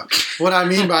talking about? What I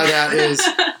mean by that is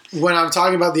when I'm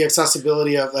talking about the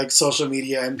accessibility of like social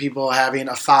media and people having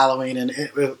a following and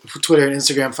Twitter and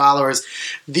Instagram followers,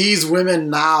 these women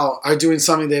now are doing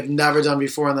something they've never done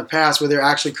before in the past, where they're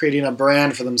actually creating a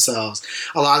brand for themselves.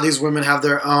 A lot of these women have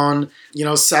their own,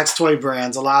 sex toy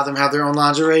brands. A lot of them have their own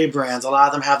lingerie brands. A lot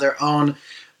of them have their own.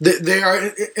 They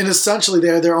are, and essentially they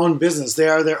are their own business. They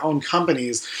are their own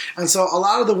companies. And so a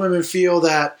lot of the women feel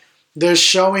that they're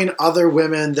showing other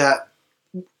women that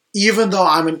even though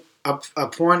I'm a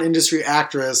porn industry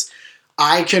actress,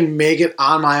 I can make it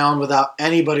on my own without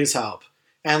anybody's help.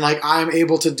 And like I'm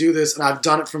able to do this, and I've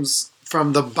done it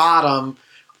from the bottom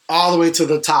all the way to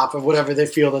the top of whatever they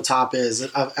feel the top is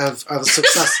of a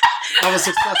success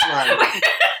ladder.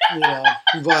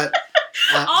 But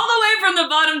all the way from the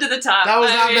bottom to the top. That was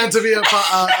not meant to be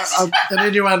an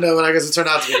innuendo, but I guess it turned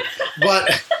out to be.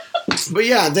 But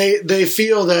yeah, they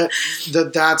feel that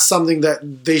that's something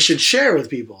that they should share with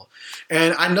people.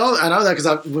 And I know that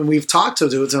because when we've talked to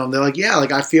them, they're like, yeah,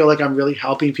 like I feel like I'm really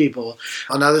helping people.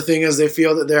 Another thing is they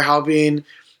feel that they're helping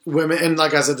women. And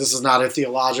like I said, this is not a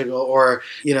theological or,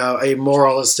 a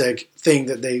moralistic thing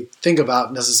that they think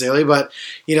about necessarily, but,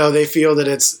 they feel that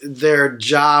it's their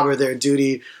job or their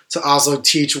duty to also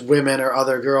teach women or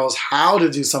other girls how to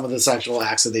do some of the sexual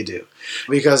acts that they do.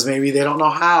 Because maybe they don't know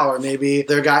how, or maybe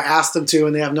their guy asked them to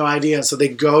and they have no idea. And so they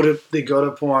go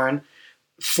to porn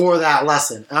for that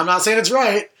lesson. And I'm not saying it's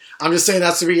right. I'm just saying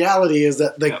that's the reality, is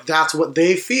that that's what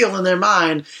they feel in their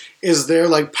mind is their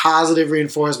like positive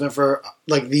reinforcement for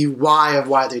like the why of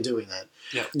why they're doing it.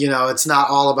 Yeah. It's not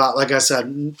all about, like I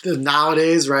said,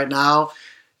 nowadays, right now,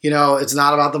 it's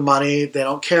not about the money. They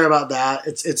don't care about that.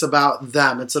 It's about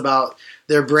them. It's about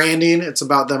their branding. It's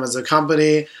about them as a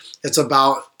company. It's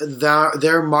about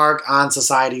their mark on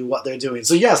society, what they're doing.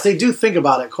 So yes, they do think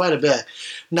about it quite a bit.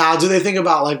 Now, do they think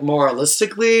about like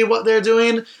moralistically what they're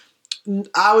doing?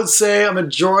 I would say a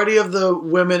majority of the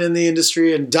women in the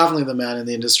industry, and definitely the men in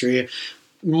the industry,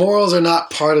 morals are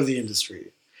not part of the industry.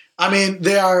 I mean,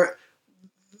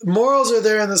 morals are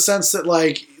there in the sense that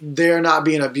like they're not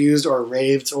being abused or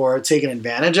raped or taken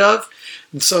advantage of.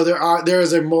 So there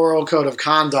is a moral code of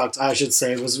conduct, I should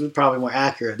say, was probably more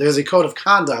accurate. There's a code of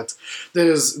conduct that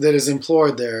is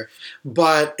implored there.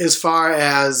 But as far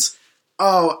as,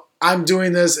 I'm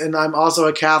doing this and I'm also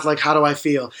a Catholic, how do I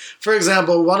feel? For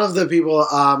example, one of the people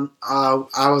I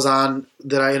was on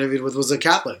that I interviewed with was a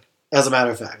Catholic, as a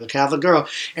matter of fact, a Catholic girl.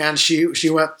 And she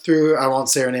went through, I won't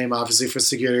say her name obviously for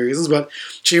security reasons, but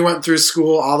she went through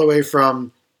school all the way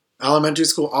from elementary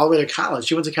school all the way to college.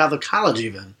 She went to Catholic college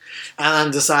even, and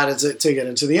then decided to get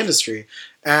into the industry.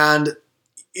 And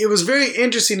it was very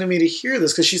interesting to me to hear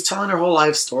this, because she's telling her whole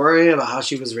life story about how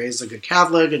she was raised a good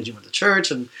Catholic and she went to church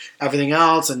and everything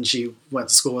else, and she went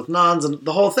to school with nuns and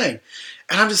the whole thing.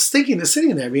 And I'm just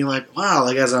sitting there being like, wow,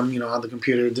 like as I'm, on the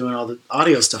computer doing all the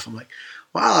audio stuff, I'm like,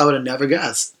 wow, I would have never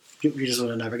guessed. You just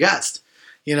would have never guessed,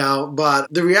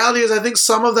 But the reality is, I think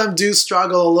some of them do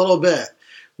struggle a little bit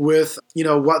with,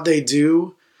 what they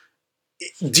do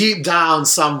deep down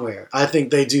somewhere. I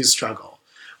think they do struggle.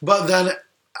 But then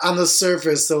on the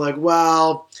surface, they're like,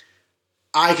 well,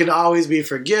 I can always be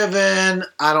forgiven.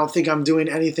 I don't think I'm doing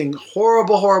anything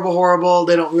horrible.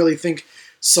 They don't really think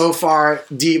so far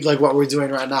deep like what we're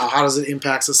doing right now. How does it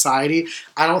impact society?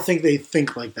 I don't think they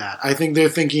think like that. I think they're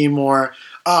thinking more,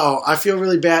 I feel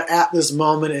really bad at this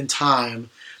moment in time,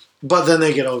 but then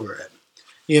they get over it.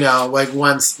 Like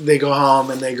once they go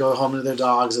home and they go home to their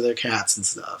dogs or their cats and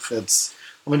stuff. It's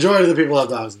a majority of the people have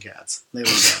dogs and cats. They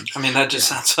live them. I mean, that just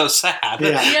sounds so sad.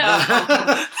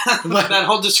 Yeah. That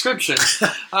whole description.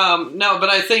 No, but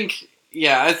I think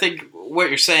what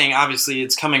you're saying, obviously,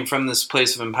 it's coming from this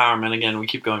place of empowerment. Again, we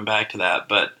keep going back to that.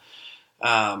 But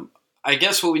I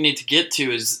guess what we need to get to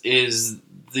is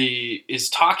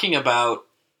talking about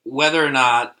whether or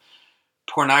not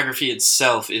pornography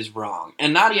itself is wrong.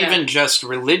 And not even just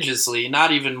religiously,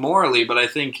 not even morally, but I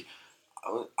think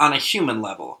on a human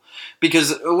level.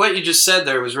 Because what you just said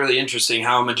there was really interesting,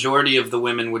 how a majority of the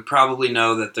women would probably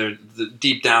know that they're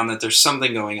deep down that there's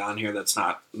something going on here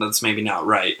that's maybe not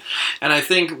right. And I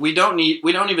think we don't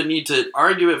even need to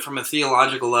argue it from a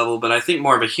theological level, but I think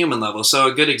more of a human level. So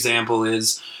a good example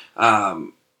is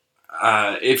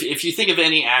if you think of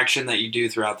any action that you do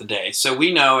throughout the day. So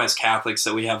we know as Catholics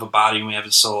that we have a body and we have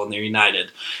a soul and they're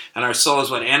united. And our soul is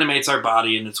what animates our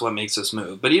body and it's what makes us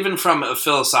move. But even from a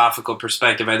philosophical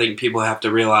perspective, I think people have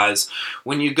to realize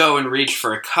when you go and reach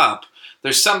for a cup,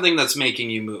 there's something that's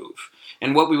making you move.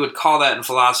 And what we would call that in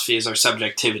philosophy is our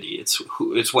subjectivity.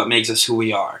 It's what makes us who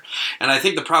we are. And I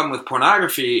think the problem with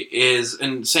pornography is,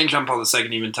 and St. John Paul II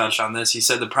even touched on this, he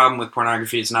said the problem with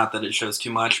pornography is not that it shows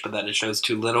too much, but that it shows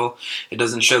too little. It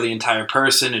doesn't show the entire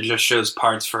person. It just shows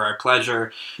parts for our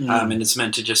pleasure, and it's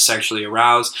meant to just sexually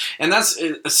arouse. And that's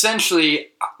essentially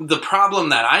the problem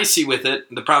that I see with it,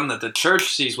 the problem that the church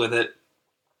sees with it,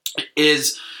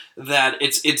 is that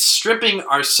it's stripping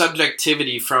our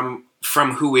subjectivity from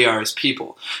who we are as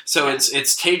people. So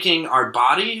it's taking our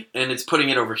body and it's putting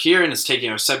it over here, and it's taking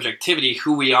our subjectivity,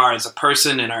 who we are as a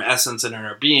person and our essence and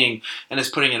our being, and it's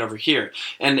putting it over here.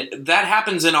 And that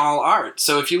happens in all art.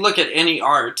 So if you look at any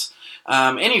art,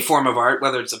 any form of art,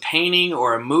 whether it's a painting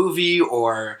or a movie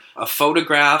or a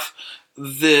photograph,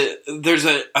 there's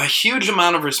a huge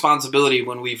amount of responsibility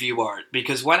when we view art.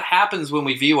 Because what happens when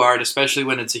we view art, especially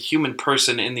when it's a human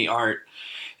person in the art,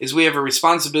 is we have a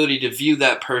responsibility to view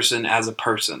that person as a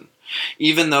person,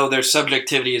 even though their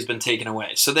subjectivity has been taken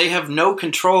away. So they have no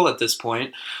control at this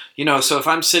point. So if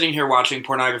I'm sitting here watching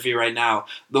pornography right now,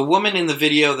 the woman in the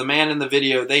video, the man in the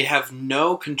video, they have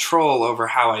no control over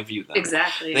how I view them.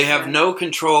 Exactly. They have no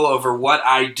control over what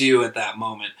I do at that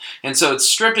moment. And so it's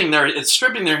stripping their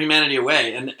humanity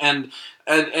away. And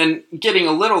getting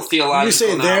a little theological. When you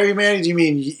say now, their humanity, do you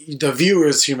mean the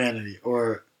viewer's humanity,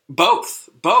 or both?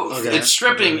 Okay. It's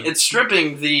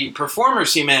stripping the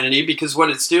performer's humanity, because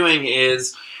what it's doing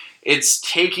is it's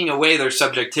taking away their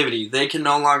subjectivity. They can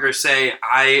no longer say,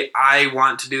 I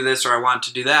want to do this or I want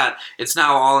to do that. It's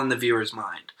now all in the viewer's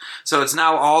mind. So it's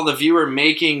now all the viewer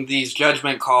making these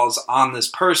judgment calls on this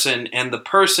person, and the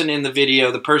person in the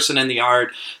video, the person in the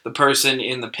art, the person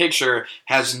in the picture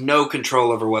has no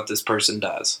control over what this person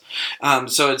does.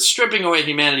 So it's stripping away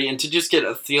humanity. And to just get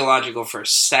a theological for a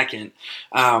second,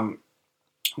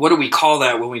 what do we call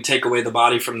that when we take away the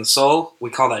body from the soul? We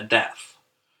call that death,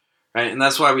 right? And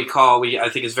that's why I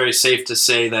think it's very safe to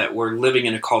say that we're living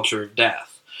in a culture of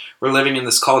death. We're living in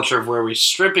this culture of where we're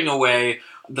stripping away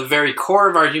the very core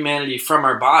of our humanity from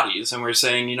our bodies, and we're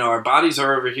saying, our bodies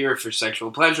are over here for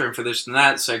sexual pleasure and for this and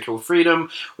that, sexual freedom.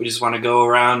 We just want to go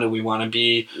around and we want to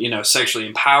be, sexually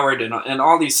empowered and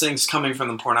all these things coming from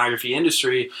the pornography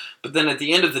industry. But then at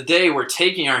the end of the day, we're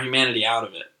taking our humanity out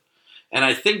of it. And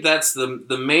I think that's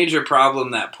the major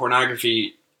problem that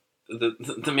pornography,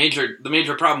 the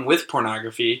major problem with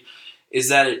pornography is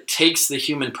that it takes the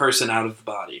human person out of the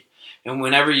body. And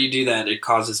whenever you do that, it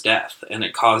causes death, and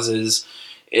it causes,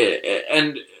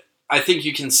 and I think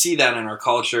you can see that in our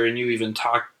culture, and you even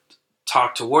talk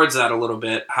towards that a little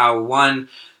bit, how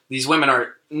these women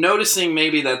are noticing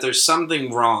maybe that there's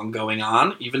something wrong going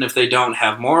on, even if they don't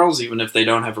have morals, even if they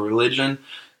don't have a religion,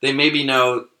 they maybe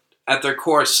know at their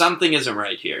core something isn't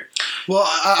right here. Well,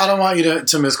 I don't want you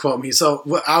to misquote me. So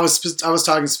I was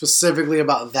talking specifically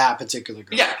about that particular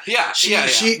girl. Yeah.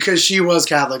 Because she was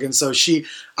Catholic, and so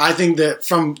I think that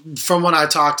from when I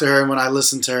talked to her and when I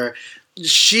listened to her,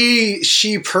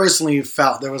 she personally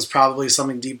felt there was probably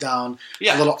something deep down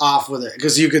a little off with it,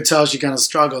 because you could tell she kind of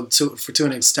struggled to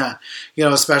an extent,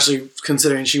 especially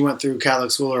considering she went through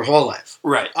Catholic school her whole life,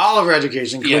 right? All of her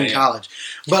education, including college.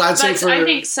 But I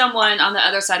think someone on the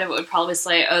other side of it would probably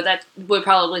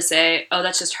say,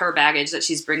 that's just her baggage that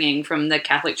she's bringing from the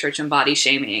Catholic Church and body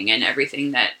shaming and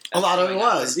everything that. A lot of it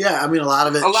was, yeah. I mean, a lot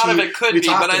of it could be,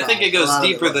 but I think it goes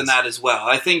deeper than that as well.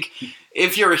 I think.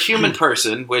 If you're a human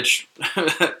person, which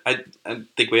I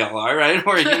think we all are, right?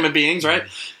 We're human beings, right?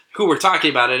 Who we're talking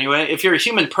about anyway. If you're a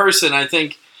human person, I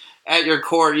think at your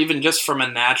core, even just from a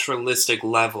naturalistic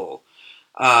level,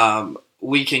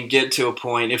 we can get to a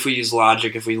point, if we use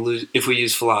logic, if we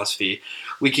use philosophy,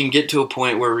 we can get to a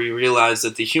point where we realize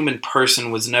that the human person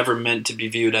was never meant to be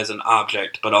viewed as an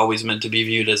object, but always meant to be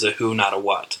viewed as a who, not a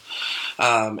what.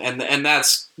 And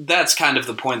that's kind of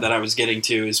the point that I was getting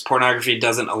to, is pornography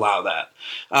doesn't allow that.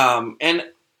 And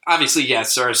obviously,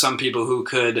 yes, there are some people who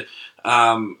could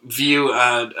view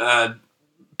a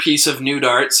piece of nude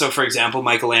art. So, for example,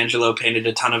 Michelangelo painted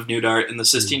a ton of nude art in the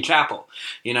Sistine Chapel.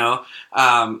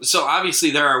 So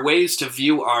obviously there are ways to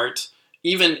view art,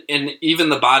 even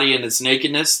the body in its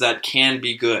nakedness, that can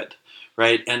be good.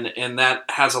 right? And that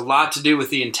has a lot to do with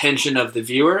the intention of the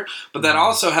viewer, but that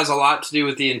also has a lot to do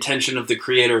with the intention of the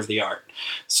creator of the art.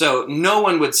 So no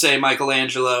one would say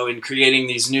Michelangelo, in creating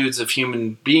these nudes of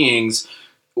human beings,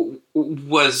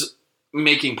 was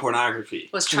making pornography.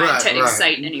 Was trying to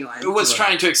excite anyone. It was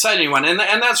trying to excite anyone. And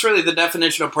that's really the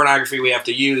definition of pornography we have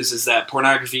to use, is that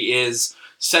pornography is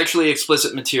sexually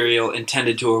explicit material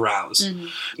intended to arouse.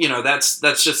 Mm-hmm.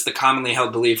 That's just the commonly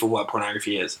held belief of what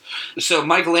pornography is. So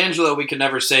Michelangelo, we could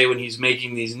never say when he's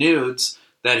making these nudes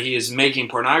that he is making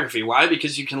pornography. Why?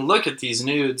 Because you can look at these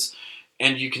nudes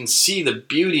and you can see the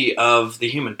beauty of the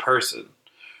human person,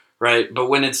 right? But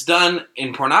when it's done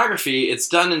in pornography, it's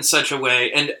done in such a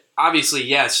way, and obviously,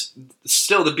 yes,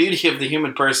 still the beauty of the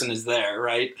human person is there,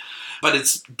 right? But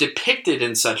it's depicted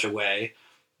in such a way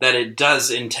that it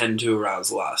does intend to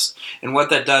arouse lust. And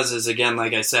what that does is, again,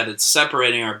 like I said, it's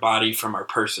separating our body from our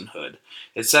personhood.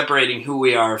 It's separating who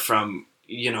we are from,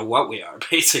 what we are,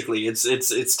 basically.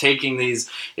 It's taking these,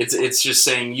 it's just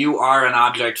saying you are an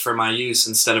object for my use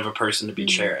instead of a person to be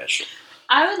cherished.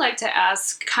 I would like to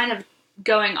ask, kind of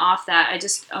going off that, I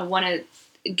just want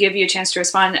to give you a chance to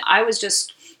respond. I was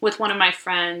just with one of my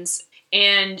friends,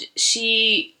 and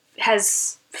she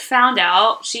has found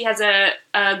out, she has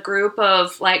a group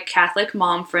of like Catholic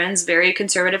mom friends, very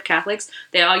conservative Catholics.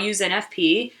 They all use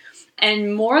NFP,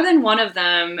 and more than one of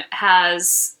them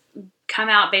has come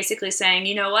out basically saying,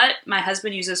 you know what, my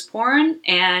husband uses porn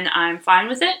and I'm fine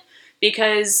with it.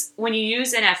 Because when you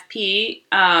use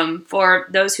NFP, for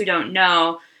those who don't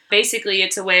know, basically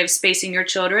it's a way of spacing your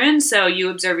children. So you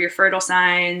observe your fertile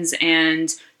signs,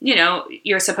 and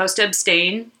you're supposed to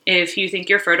abstain if you think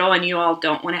you're fertile and you all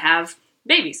don't want to have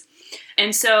babies.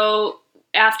 And so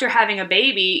after having a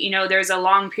baby, there's a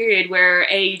long period where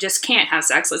you just can't have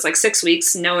sex. It's like 6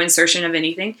 weeks, no insertion of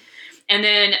anything. And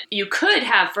then you could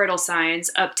have fertile signs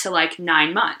up to like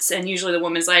 9 months. And usually the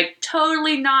woman's like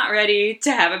totally not ready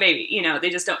to have a baby. They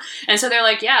just don't. And so they're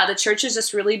like, yeah, the church is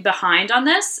just really behind on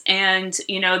this. And,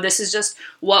 this is just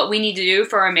what we need to do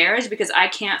for our marriage because I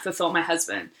can't fulfill my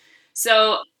husband.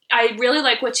 So I really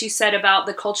like what you said about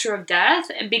the culture of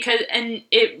death,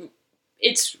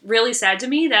 it's really sad to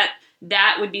me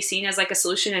that would be seen as like a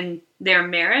solution in their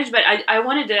marriage. But I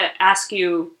wanted to ask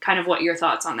you kind of what your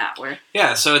thoughts on that were.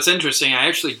 Yeah, so it's interesting. I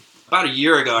actually, about a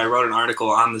year ago, I wrote an article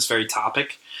on this very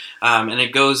topic, and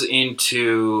it goes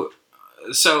into...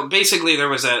 So basically, there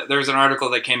was an article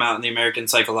that came out in the American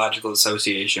Psychological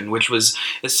Association, which was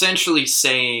essentially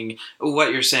saying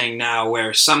what you're saying now,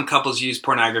 where some couples use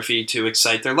pornography to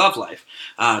excite their love life,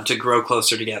 to grow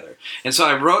closer together. And so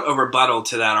I wrote a rebuttal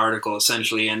to that article,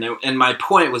 essentially, and my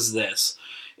point was this,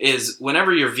 is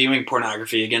whenever you're viewing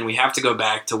pornography, again, we have to go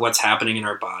back to what's happening in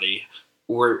our body.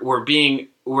 We're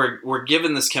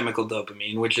given this chemical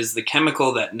dopamine, which is the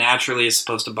chemical that naturally is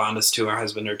supposed to bond us to our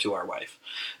husband or to our wife.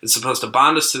 It's supposed to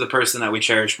bond us to the person that we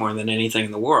cherish more than anything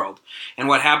in the world. And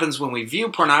what happens when we view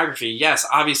pornography, yes,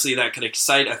 obviously that could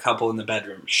excite a couple in the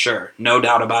bedroom. Sure, no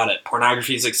doubt about it.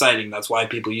 Pornography is exciting. That's why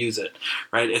people use it,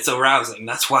 right? It's arousing.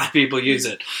 That's why people use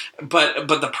it. But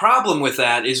the problem with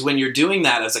that is when you're doing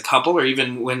that as a couple, or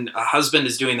even when a husband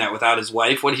is doing that without his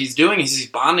wife, what he's doing is he's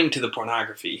bonding to the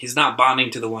pornography. He's not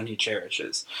bonding to the one he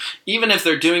cherishes. Even if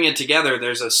they're doing it together,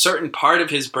 there's a certain part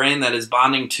of his brain that is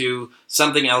bonding to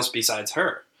something else besides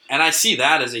her. And I see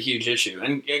that as a huge issue.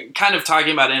 And kind of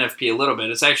talking about NFP a little bit,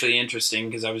 it's actually interesting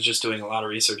because I was just doing a lot of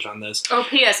research on this. Oh,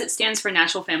 P.S. It stands for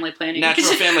Natural Family Planning.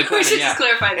 Natural Family Planning, yeah. Just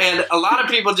clarify that. And a lot of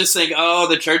people just think, oh,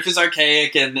 the church is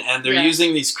archaic and they're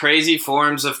using these crazy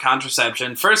forms of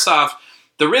contraception. First off,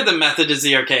 the rhythm method is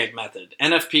the archaic method.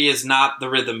 NFP is not the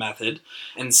rhythm method.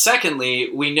 And secondly,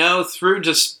 we know through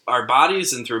just our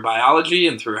bodies and through biology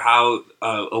and through how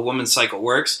a woman's cycle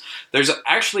works, there's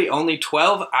actually only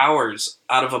 12 hours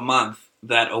out of a month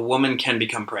that a woman can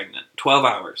become pregnant. 12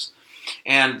 hours.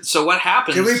 And so what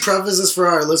happens... Can we preface this for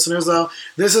our listeners, though?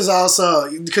 This is also...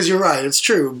 Because you're right, it's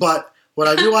true. But what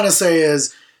I do want to say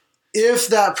is, if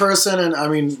that person, and I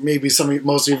mean, maybe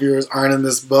most of your viewers aren't in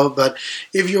this boat, but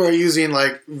if you are using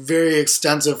like very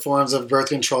extensive forms of birth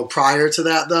control prior to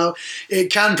that, though,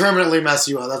 it can permanently mess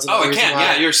you up. That's it can.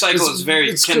 Yeah, your cycle is very.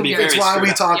 It's why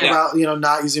we talk about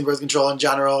not using birth control in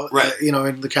general, right?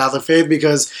 In the Catholic faith,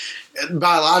 because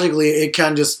biologically it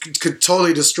could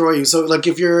totally destroy you. So like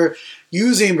if you're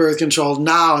using birth control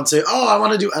now and say, oh, I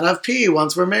want to do NFP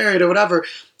once we're married or whatever,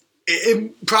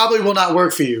 it probably will not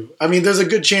work for you. I mean, there's a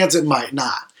good chance it might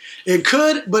not. It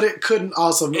could, but it couldn't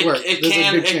also work.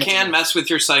 It can mess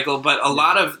with your cycle, but a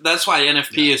lot of that's why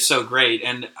NFP is so great.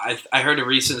 And I heard a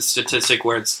recent statistic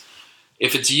where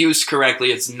if it's used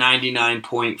correctly, it's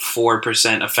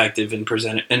 99.4% effective in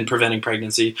preventing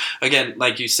pregnancy. Again,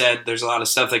 like you said, there's a lot of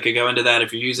stuff that could go into that.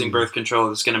 If you're using birth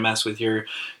control, it's going to mess with your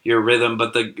rhythm.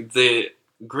 But the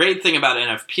great thing about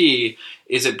NFP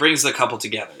is it brings the couple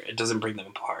together. It doesn't bring them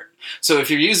apart. So if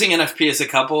you're using NFP as a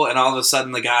couple and all of a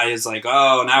sudden the guy is like,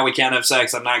 oh, now we can't have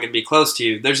sex, I'm not going to be close to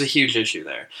you, there's a huge issue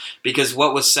there. Because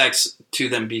what was sex to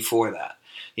them before that?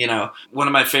 You know, one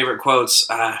of my favorite quotes,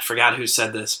 I forgot who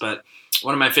said this, but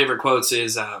one of my favorite quotes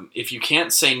is, if you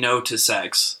can't say no to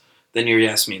sex, then your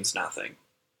yes means nothing.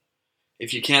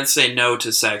 If you can't say no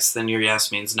to sex, then your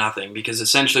yes means nothing. Because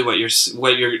essentially what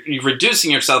you're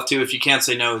reducing yourself to, if you can't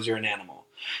say no, is you're an animal.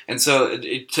 And so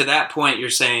to that point, you're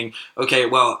saying, okay,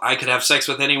 well, I could have sex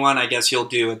with anyone. I guess you'll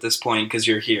do at this point because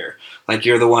you're here. Like,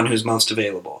 you're the one who's most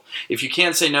available. If you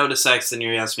can't say no to sex, then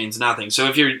your yes means nothing. So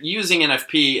if you're using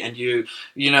NFP and you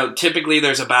know, typically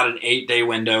there's about an 8-day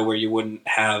window where you wouldn't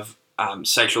have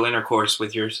sexual intercourse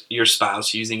with your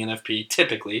spouse using NFP,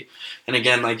 typically. And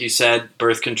again, like you said,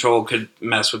 birth control could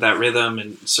mess with that rhythm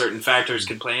and certain factors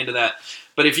could play into that.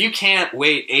 But if you can't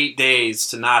wait 8 days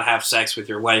to not have sex with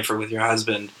your wife or with your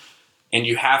husband, and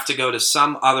you have to go to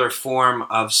some other form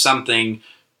of something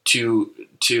to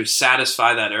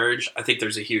satisfy that urge, I think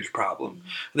there's a huge problem.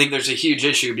 I think there's a huge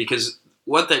issue, because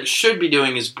what that should be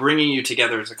doing is bringing you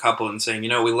together as a couple and saying, you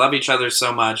know, we love each other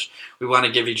so much, we want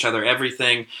to give each other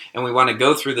everything, and we want to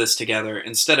go through this together,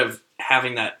 instead of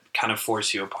having that kind of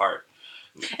force you apart.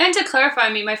 And to clarify,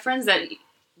 I mean, my friends that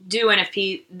do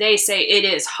NFP, they say it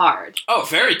is hard. Oh,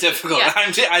 very difficult. Yeah,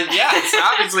 it's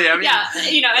obviously, I mean. Yeah,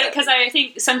 you know, because I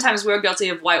think sometimes we're guilty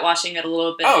of whitewashing it a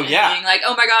little bit. Oh, yeah. Being like,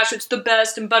 oh my gosh, it's the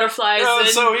best, and butterflies, and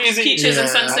so easy. Peaches and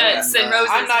sunsets and roses.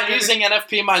 I'm not using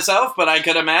NFP myself, but I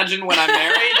could imagine when I'm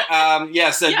married,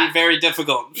 yes, that'd be very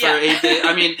difficult for 8 days.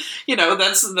 I mean, you know,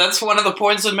 that's one of the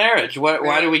points of marriage.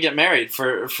 Why do we get married?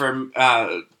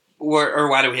 Or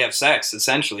why do we have sex?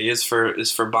 Essentially, is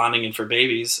for bonding and for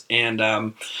babies, and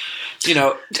you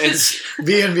know, it's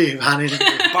B&B,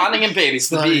 bonding and babies,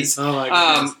 the bees. Oh my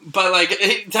goodness. But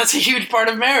like, that's a huge part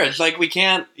of marriage. Like, we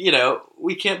can't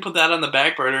put that on the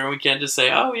back burner, and we can't just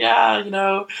say, oh yeah, you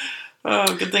know,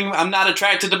 oh, good thing I'm not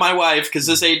attracted to my wife because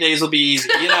this 8 days will be easy.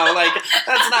 You know, like,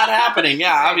 that's not happening.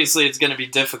 Yeah, obviously it's going to be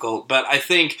difficult, but I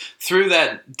think through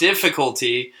that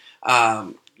difficulty,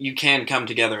 you can come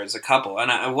together as a couple.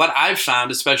 And what I've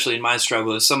found, especially in my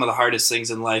struggle, is some of the hardest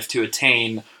things in life to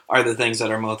attain are the things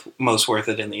that are most worth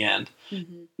it in the end.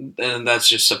 Mm-hmm. And that's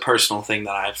just a personal thing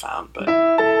that I've found. But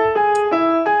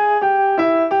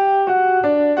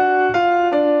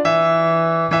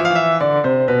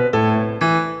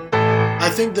I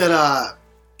think that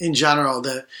in general,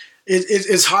 that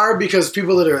it's hard because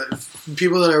people that are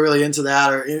really into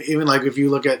that, or even like if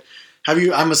you look at,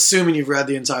 I'm assuming you've read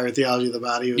the entire Theology of the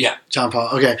Body with John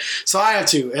Paul. Okay. So I have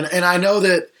too. And I know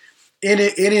that in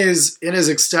his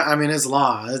extent, I mean, it's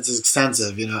long, it's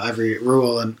extensive, you know, every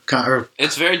rule and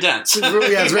it's very dense. It's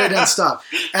very dense stuff.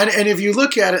 And if you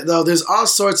look at it though, there's all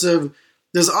sorts of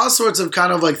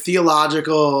kind of like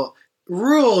theological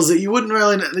rules that you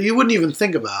wouldn't even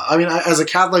think about. I mean, as a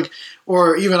Catholic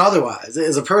or even otherwise,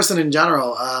 as a person in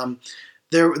general,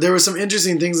 there were some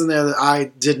interesting things in there that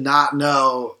I did not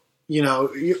know. You know,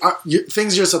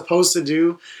 things you're supposed to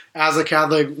do as a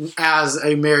Catholic, as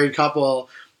a married couple,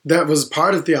 that was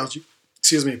part of theology.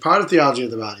 Part of Theology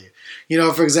of the Body. You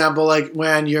know, for example, like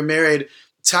when you're married,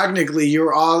 technically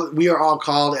we are all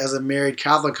called as a married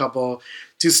Catholic couple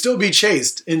to still be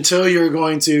chaste until you're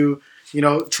going to, you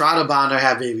know, try to bond or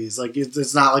have babies. Like,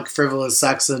 it's not like frivolous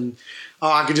sex and,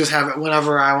 oh, I could just have it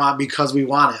whenever I want because we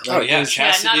want it. Like,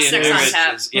 chastity not sex on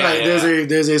tap. Right.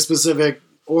 There's a specific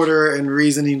order and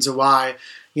reasoning to why,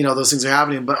 you know, those things are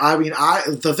happening. But I mean,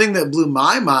 the thing that blew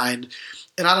my mind,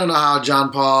 and I don't know how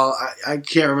John Paul, I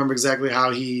can't remember exactly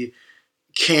how he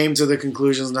came to the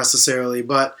conclusions necessarily,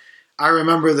 but I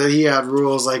remember that he had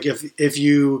rules like if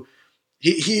you,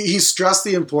 he stressed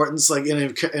the importance, like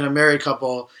in a married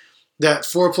couple, that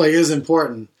foreplay is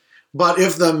important. But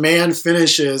if the man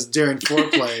finishes during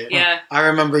foreplay, I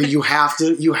remember you have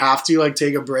to like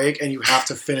take a break and you have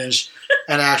to finish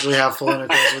and actually have full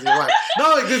intercourse with your wife.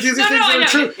 No, like these are things that are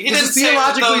true. This is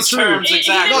theologically true.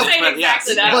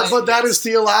 Exactly. But that is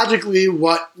theologically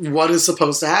what is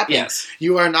supposed to happen. Yes.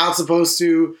 You are not supposed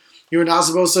to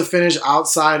finish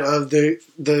outside of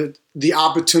the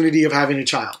opportunity of having a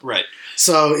child. Right.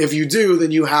 So if you do,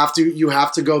 then you have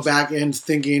to go back in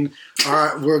thinking, all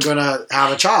right, we're gonna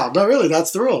have a child. No, really,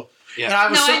 that's the rule. Yeah. And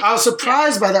I was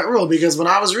surprised by that rule, because when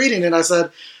I was reading it, I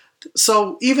said,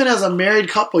 so even as a married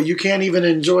couple, you can't even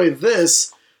enjoy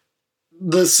this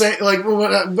the same. Like,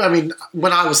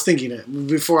 when I was thinking it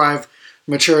before I've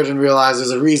matured and realized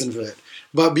there's a reason for it.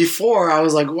 But before, I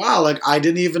was like, wow, like I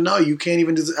didn't even know you can't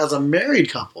even do this as a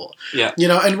married couple. Yeah. You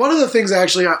know, and one of the things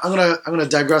actually, I'm gonna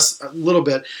digress a little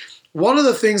bit. One of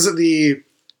the things that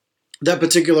that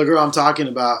particular girl I'm talking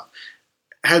about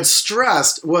had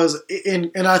stressed was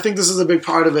and I think this is a big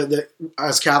part of it that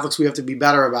as Catholics we have to be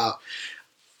better about.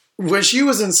 When she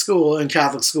was in school, in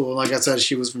Catholic school, like I said,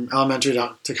 she was from elementary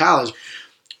to college.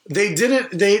 They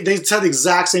said the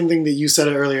exact same thing that you said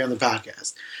earlier in the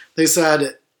podcast. They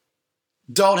said,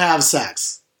 don't have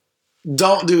sex,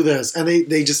 don't do this, and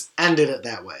they just ended it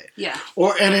that way. Yeah.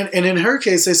 And in her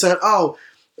case, they said, oh,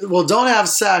 well, don't have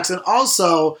sex, and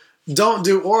also don't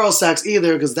do oral sex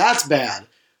either because that's bad.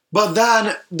 But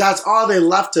then that's all they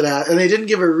left it at, and they didn't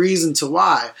give a reason to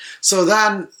why. So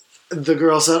then the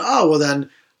girl said, oh, well then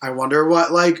I wonder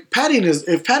what like petting is.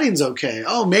 If petting's okay,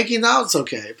 oh, making out's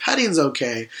okay, petting's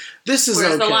okay. This is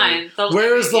Where's okay. the line?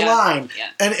 Where is the line?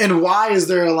 Yeah. And why is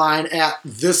there a line at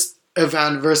this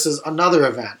event versus another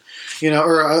event,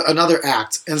 or another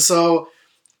act? And so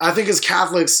I think as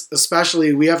Catholics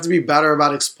especially, we have to be better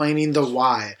about explaining the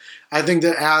why. I think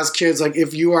that as kids, like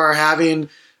if you are having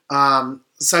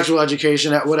sexual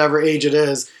education at whatever age it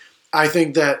is, I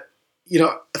think that,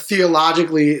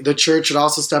 theologically the church should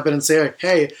also step in and say, like,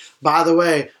 hey, by the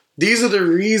way, these are the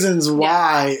reasons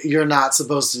why you're not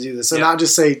supposed to do this. And not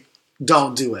just say,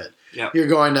 don't do it. Yeah. You're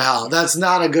going to hell. That's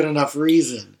not a good enough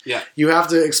reason. Yeah. You have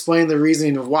to explain the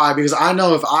reasoning of why, because I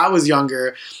know if I was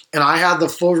younger and I had the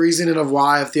full reasoning of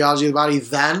why of theology of the body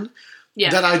then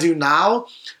that I do now,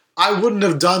 I wouldn't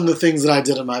have done the things that I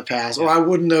did in my past, or I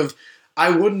would have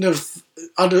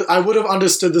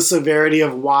understood the severity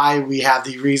of why we have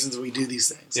the reasons we do these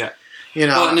things. Yeah.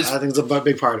 I think it's a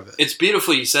big part of it. It's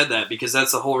beautiful you said that, because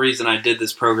that's the whole reason I did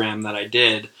this program that I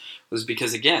did. Was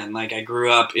because, again, like I grew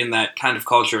up in that kind of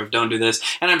culture of don't do this.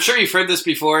 And I'm sure you've heard this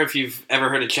before if you've ever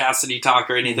heard a chastity talk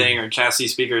or anything, or chastity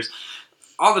speakers.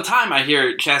 All the time I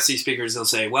hear chastity speakers, they'll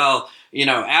say, well,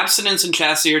 abstinence and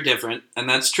chastity are different. And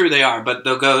that's true, they are. But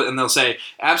they'll go and they'll say,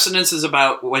 abstinence is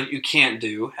about what you can't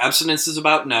do. Abstinence is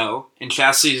about no. And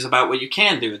chastity is about what you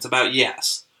can do. It's about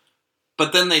yes.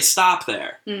 But then they stop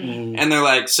there. Mm-hmm. And they're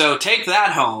like, so take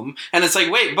that home. And it's like,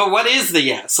 wait, but what is the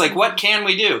yes? Like, what can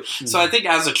we do? Mm-hmm. So I think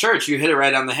as a church, you hit it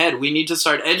right on the head. We need to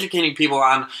start educating people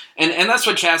on, and that's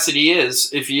what chastity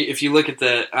is. If you look at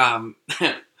the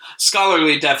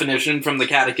scholarly definition from the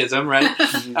Catechism, right?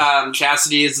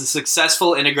 Chastity is the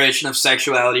successful integration of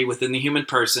sexuality within the human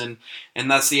person, and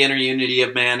thus the inner unity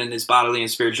of man and his bodily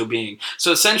and spiritual being.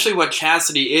 So essentially what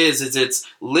chastity is it's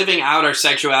living out our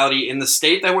sexuality in the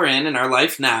state that we're in our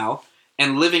life now,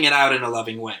 and living it out in a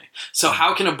loving way. So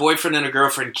how can a boyfriend and a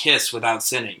girlfriend kiss without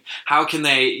sinning? How can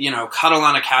they, cuddle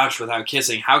on a couch without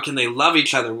kissing? How can they love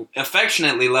each other,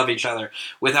 affectionately love each other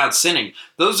without sinning?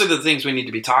 Those are the things we need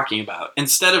to be talking about.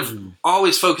 Instead of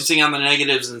always focusing on the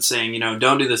negatives and saying,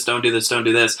 don't do this, don't do this, don't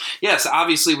do this. Yes,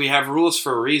 obviously we have rules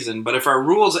for a reason, but if our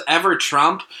rules ever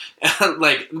trump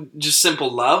like just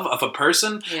simple love of a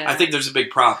person, I think there's a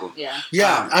big problem.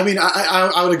 Yeah. I mean,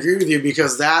 I would agree with you,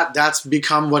 because that's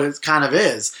become what it kind of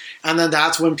is. And then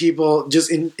that's when people just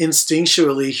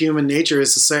instinctually, human nature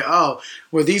is to say, oh,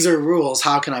 well, these are rules.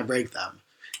 How can I break them?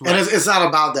 Right. And it's not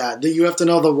about that. You have to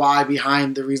know the why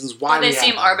behind the reasons why. Well, they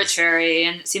seem arbitrary,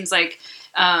 and it seems like,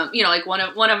 like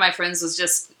one of my friends was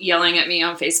just yelling at me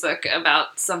on Facebook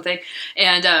about something,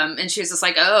 and she was just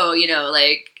like, oh,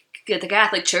 like, the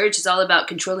Catholic Church is all about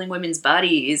controlling women's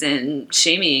bodies and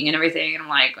shaming and everything. And I'm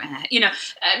like,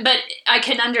 but I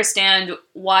can understand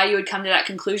why you would come to that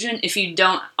conclusion if you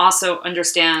don't also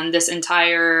understand this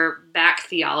entire back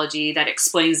theology that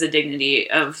explains the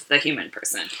dignity of the human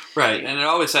person. Right. And it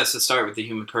always has to start with the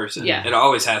human person. Yeah. It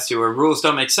always has to, or rules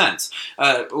don't make sense.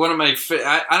 One of my,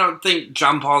 I don't think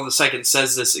John Paul II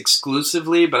says this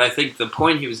exclusively, but I think the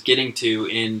point he was getting to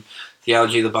in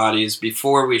theology of the body is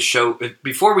before we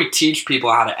teach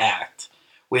people how to act,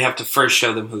 we have to first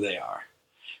show them who they are.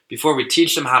 Before we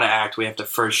teach them how to act, we have to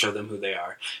first show them who they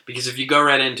are. Because if you go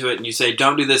right into it and you say,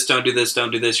 don't do this, don't do this,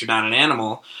 don't do this, you're not an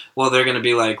animal, well, they're going to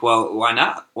be like, well, why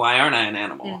not? Why aren't I an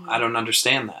animal? Mm-hmm. I don't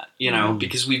understand that.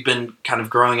 Because we've been kind of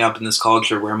growing up in this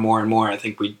culture where more and more I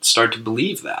think we start to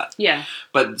believe that. Yeah.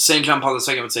 But St. John Paul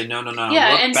II would say, no.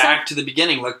 Yeah, look back to the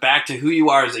beginning. Look back to who you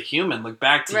are as a human. Look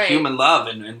back to human love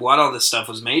and what all this stuff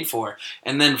was made for.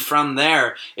 And then from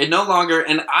there, it no longer,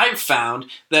 and I've found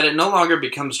that it no longer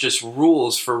becomes just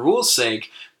rules for rules'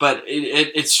 sake, but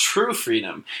it's true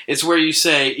freedom. It's where you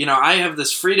say, I have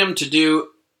this freedom to do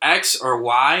X or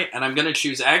Y, and I'm going to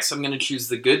choose X. I'm going to choose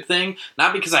the good thing,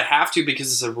 not because I have to,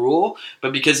 because it's a rule,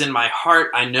 but because in my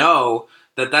heart I know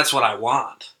that that's what I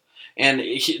want. And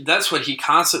that's what he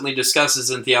constantly discusses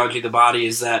in Theology of the Body,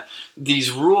 is that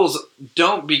these rules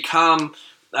don't become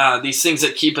these things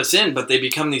that keep us in, but they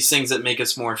become these things that make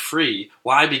us more free.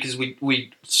 Why? Because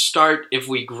we start, if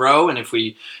we grow and if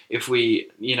we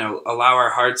allow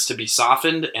our hearts to be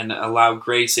softened and allow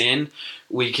grace in,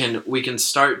 we can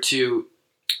start to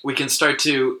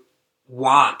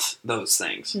want those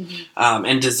things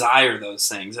and desire those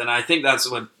things. And I think that's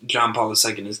what John Paul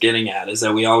II is getting at, is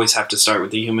that we always have to start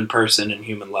with the human person and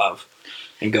human love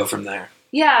and go from there.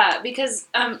 Yeah, because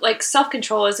like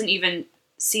self-control isn't even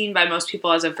seen by most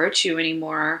people as a virtue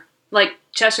anymore. Like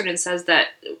Chesterton says that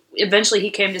eventually he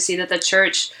came to see that the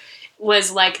church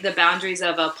was like the boundaries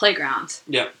of a playground.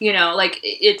 Yeah. Like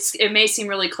it may seem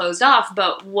really closed off,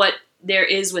 but what there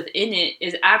is within it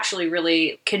is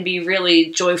actually can be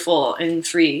really joyful and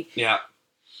free. Yeah.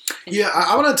 Yeah,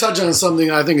 I want to touch on something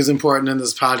I think is important in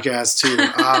this podcast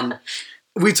too.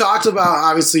 We talked about,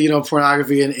 obviously,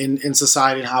 pornography in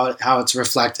society and how it's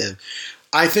reflective.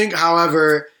 I think,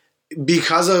 however,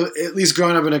 because of at least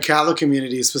growing up in a Catholic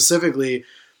community specifically,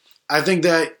 I think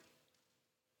that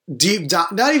deep down,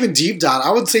 not even deep down,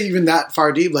 I would say even that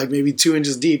far deep, like maybe 2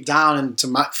 inches deep down,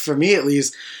 and for me at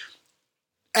least,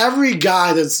 every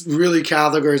guy that's really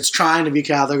Catholic or is trying to be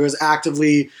Catholic or is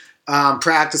actively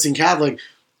practicing Catholic,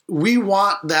 we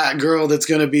want that girl that's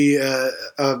going to be a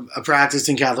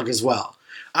practicing Catholic as well.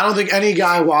 I don't think any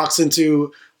guy walks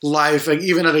into life, like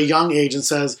even at a young age, and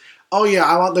says, oh yeah,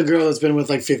 I want the girl that's been with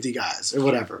like 50 guys or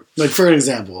whatever. Like, for an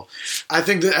example, I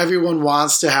think that everyone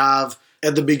wants to have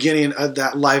at the beginning of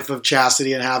that life of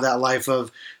chastity and have that life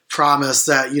of promise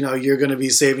that, you're going to be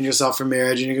saving yourself for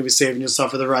marriage and you're going to be saving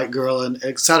yourself for the right girl, and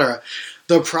etc.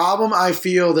 The problem I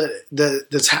feel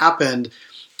that's happened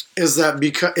is that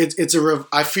because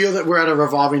I feel that we're at a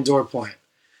revolving door point.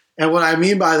 And what I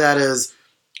mean by that is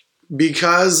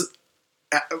because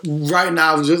right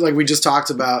now, just like we just talked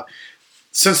about,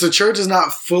 since the church is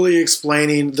not fully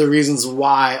explaining the reasons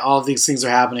why all of these things are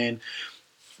happening,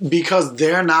 because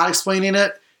they're not explaining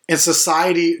it, and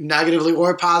society negatively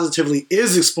or positively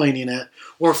is explaining it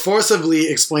or forcibly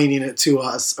explaining it to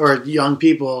us or young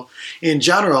people in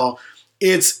general,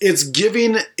 it's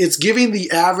giving the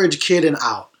average kid an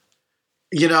out,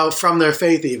 from their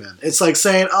faith even. It's like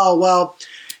saying, oh, well,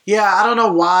 yeah, I don't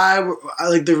know why,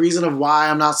 like the reason of why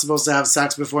I'm not supposed to have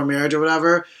sex before marriage or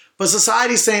whatever, but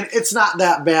society's saying it's not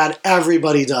that bad,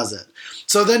 everybody does it.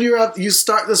 So then you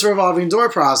start this revolving door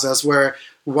process where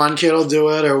one kid will do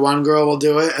it or one girl will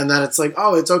do it, and then it's like,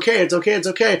 oh, it's okay, it's okay, it's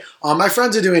okay. All my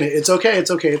friends are doing it. It's okay,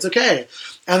 it's okay, it's okay.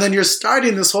 And then you're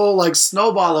starting this whole like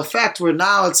snowball effect where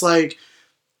now it's like,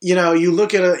 you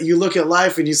look at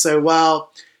life and you say,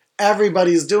 well,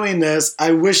 everybody's doing this.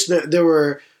 I wish that there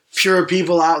were pure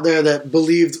people out there that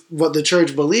believed what the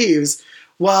church believes.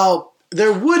 Well,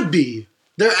 there would be.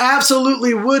 There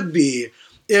absolutely would be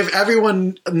if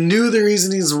everyone knew the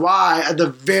reasonings why at the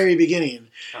very beginning.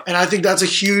 And I think that's a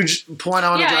huge point I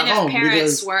want to drive home. Yeah, and if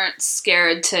parents weren't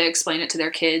scared to explain it to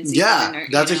their kids. Yeah,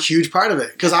 that's a huge part of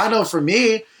it. Because I know for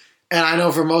me, and I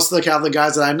know for most of the Catholic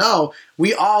guys that I know,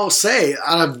 we all say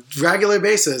on a regular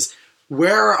basis,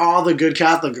 where are all the good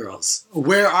Catholic girls?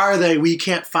 Where are they? We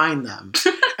can't find them.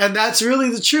 And that's really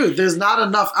the truth. There's not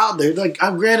enough out there. Like,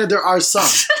 I'm granted there are some.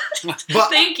 But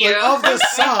thank you. Like, of the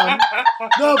some,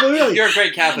 no, but really, you're a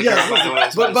great Catholic girl, by the way.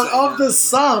 But of the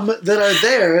some that are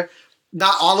there,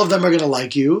 not all of them are going to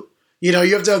like you. You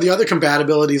have to have the other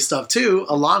compatibility stuff too,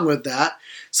 along with that.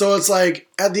 So it's like,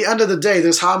 at the end of the day,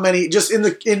 there's how many, just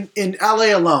in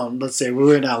LA alone, let's say,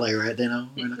 we're in LA, right? They know?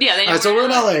 Yeah, they know. All right, so we're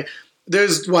in LA.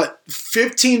 There's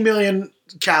 15 million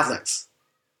Catholics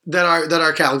that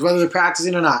are Catholics, whether they're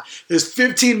practicing or not. There's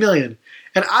 15 million.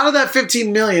 And out of that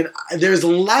 15 million, there's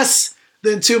less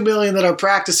than 2 million that are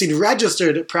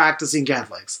registered practicing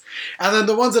Catholics. And then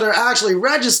the ones that are actually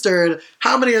registered,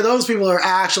 how many of those people are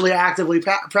actually actively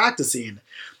practicing?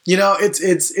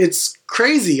 It's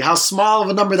crazy how small of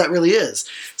a number that really is.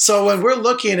 So when we're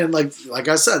looking and like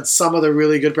I said, some of the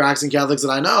really good practicing Catholics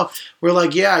that I know, we're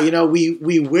like, yeah,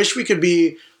 we wish we could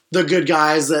be the good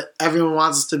guys that everyone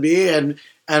wants us to be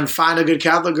and find a good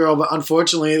Catholic girl, but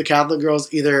unfortunately the Catholic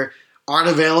girls either aren't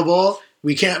available,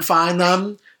 we can't find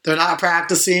them, they're not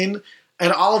practicing,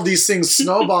 and all of these things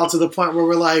snowball to the point where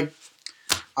we're like,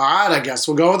 all right, I guess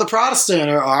we'll go with a Protestant,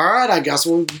 or all right, I guess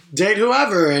we'll date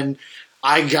whoever, and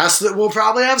I guess that we'll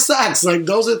probably have sex. Like,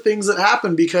 those are things that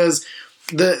happen because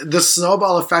the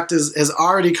snowball effect has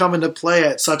already come into play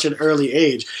at such an early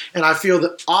age. And I feel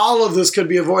that all of this could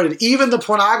be avoided, even the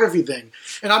pornography thing.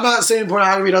 And I'm not saying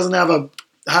pornography doesn't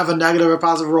have a negative or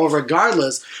positive role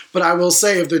regardless, but I will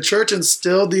say if the church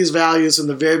instilled these values from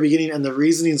the very beginning and the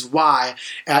reasonings why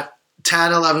at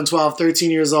 10, 11, 12,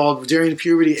 13 years old, during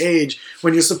puberty age,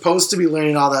 when you're supposed to be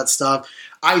learning all that stuff,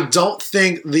 I don't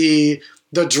think the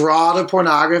draw to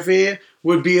pornography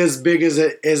would be as big as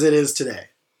it is today.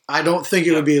 I don't think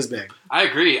it would be as big. I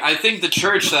agree. I think the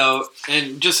church, though,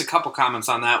 and just a couple comments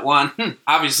on that. One,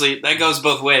 obviously, that goes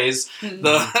both ways.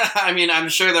 I mean, I'm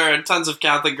sure there are tons of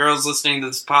Catholic girls listening to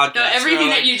this podcast. No, everything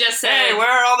that you just said. Hey,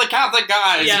 where are all the Catholic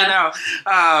guys? Yeah. You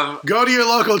know, Go to your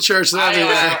local church.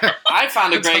 I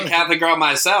found a great Catholic girl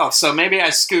myself, so maybe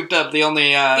I scooped up the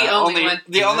only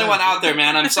one out there,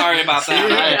 man. I'm sorry about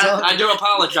that. I do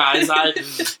apologize.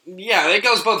 It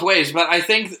goes both ways, but I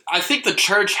think the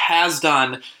church has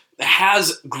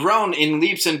grown in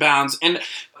leaps and bounds, and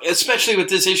especially with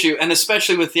this issue, and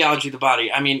especially with theology of the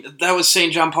body. I mean, that was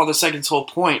St. John Paul II's whole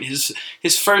point.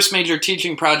 His first major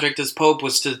teaching project as Pope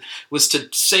was to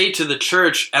say to the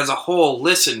church as a whole,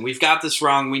 listen, we've got this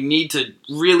wrong. We need to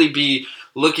really be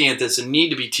looking at this and need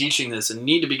to be teaching this and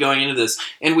need to be going into this.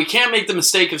 And we can't make the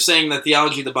mistake of saying that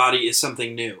theology of the body is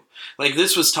something new. Like,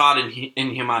 this was taught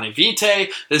in Humanae Vitae.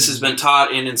 This has been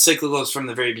taught in encyclicals from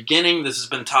the very beginning. This has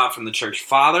been taught from the church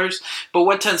fathers. But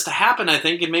what tends to happen, I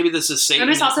think, and maybe this is Satan.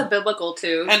 And it's also biblical,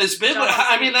 too. And it's biblical.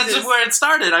 I mean, that's where it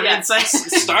started. I mean, sex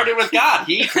started with God.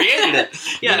 He created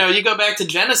it. Yeah. You know, you go back to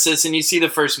Genesis and you see the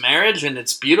first marriage, and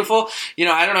it's beautiful. You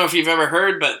know, I don't know if you've ever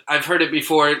heard, but I've heard it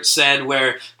before said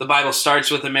where the Bible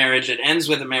starts with a marriage, it ends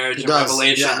with a marriage in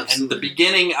Revelation, and the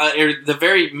beginning, or the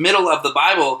very middle of the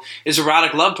Bible is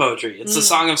erotic love poetry. It's the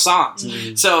Song of Songs.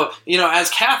 So, you know, as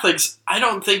Catholics, I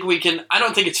don't think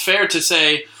it's fair to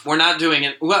say we're not doing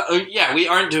it. Well, yeah, we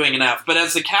aren't doing enough. But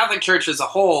as the Catholic Church as a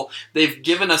whole, they've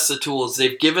given us the tools,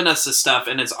 they've given us the stuff,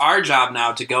 and it's our job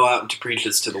now to go out and to preach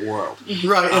this to the world.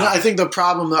 Right, and I think the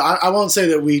problem, I won't say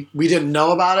that we didn't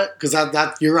know about it, because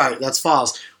that you're right, that's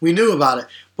false. We knew about it.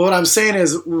 But what I'm saying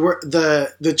is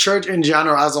the church in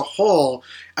general as a whole,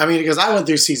 I mean, because I went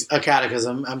through a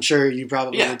catechism, I'm sure you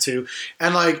probably did too,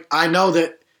 and like I know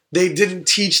that they didn't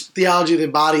teach theology of the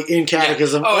body in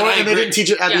catechism, and they didn't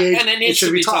teach it at the age and it needs to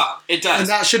be taught. It does, and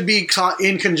that should be taught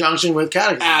in conjunction with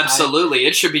catechism. Absolutely,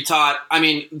 it should be taught. I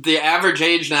mean, the average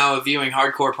age now of viewing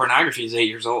hardcore pornography is 8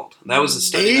 years old. That was a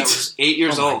study that was 8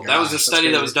 years old. That was a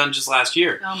study that was done just last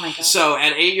year. Oh my god! So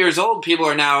at 8 years old, people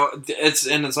are now. It's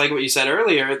like what you said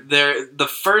earlier. The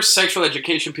first sexual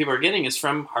education people are getting is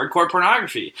from hardcore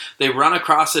pornography. They run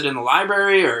across it in the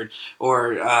library,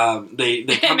 or they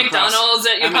come McDonald's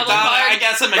at your I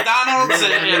guess at McDonald's,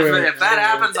 if that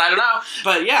happens, I don't know.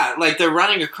 But yeah, like they're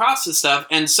running across this stuff.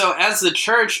 And so as the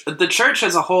church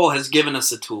as a whole has given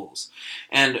us the tools.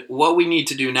 And what we need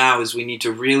to do now is we need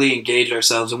to really engage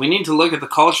ourselves, and we need to look at the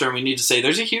culture, and we need to say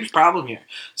there's a huge problem here.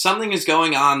 Something is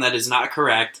going on that is not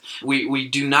correct. We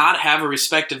do not have a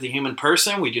respect of the human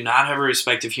person. We do not have a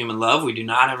respect of human love. We do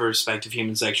not have a respect of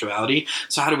human sexuality.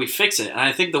 So how do we fix it? And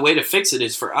I think the way to fix it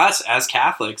is for us as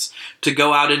Catholics to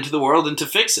go out into the world and to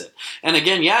fix it. And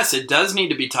again, yes, it does need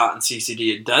to be taught in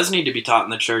CCD. It does need to be taught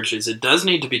in the churches. It does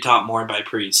need to be taught more by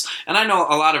priests. And I know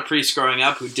a lot of priests growing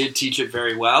up who did teach it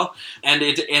very well. And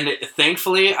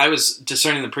thankfully, I was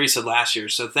discerning the priesthood last year,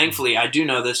 so thankfully I do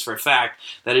know this for a fact,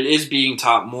 that it is being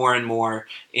taught more and more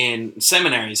in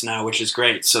seminaries now, which is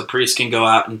great. So priests can go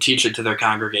out and teach it to their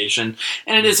congregation.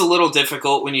 And it is a little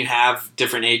difficult when you have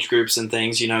different age groups and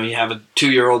things. You know, you have a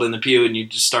 2-year-old in the pew and you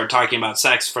just start talking about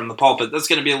sex from the pulpit. That's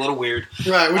going to be a little weird.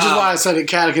 Right, which is why I said that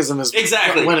catechism is...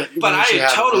 Exactly. But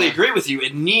I totally agree with you.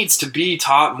 It needs to be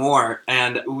taught more.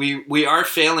 And we are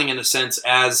failing in a sense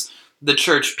as the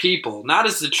church people. Not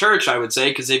as the church, I would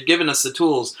say, because they've given us the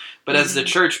tools, but as the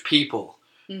church people.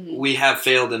 We have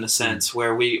failed in a sense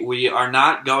where we are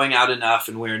not going out enough,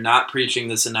 and we're not preaching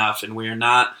this enough, and we are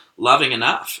not loving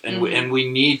enough, and we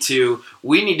need to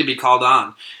be called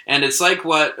on. And it's like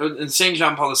what St.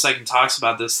 John Paul II talks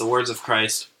about this, the words of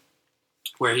Christ,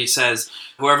 where he says,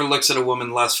 whoever looks at a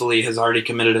woman lustfully has already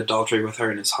committed adultery with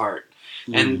her in his heart.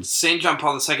 And St. John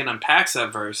Paul II unpacks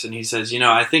that verse, and he says,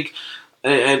 I think...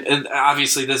 And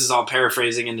obviously this is all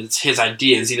paraphrasing and it's his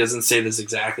ideas. He doesn't say this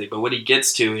exactly, but what he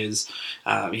gets to is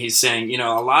he's saying,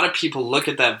 a lot of people look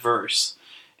at that verse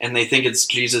and they think it's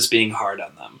Jesus being hard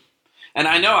on them. And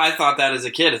I know I thought that as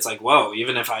a kid. It's like, whoa,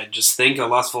 even if I just think a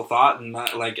lustful thought and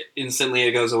like instantly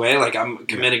it goes away, like I'm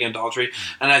committing adultery.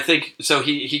 And I think, so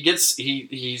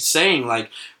he's saying like,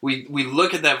 we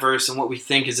look at that verse and what we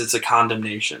think is it's a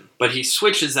condemnation. But he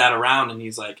switches that around and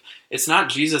he's like, it's not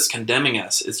Jesus condemning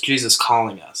us, it's Jesus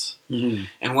calling us.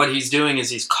 And what he's doing is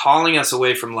he's calling us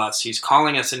away from lust. He's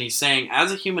calling us and he's saying,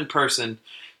 as a human person,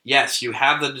 yes, you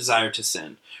have the desire to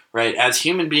sin. Right? As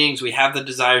human beings, we have the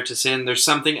desire to sin. There's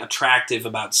something attractive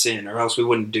about sin, or else we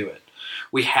wouldn't do it.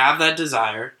 We have that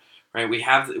desire, right? We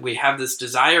have this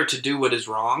desire to do what is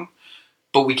wrong,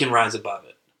 but we can rise above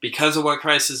it. Because of what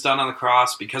Christ has done on the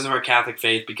cross, because of our Catholic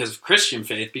faith, because of Christian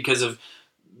faith, because of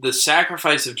the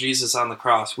sacrifice of Jesus on the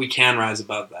cross, we can rise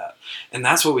above that. And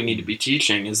that's what we need to be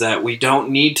teaching, is that we don't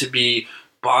need to be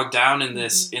bogged down in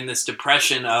this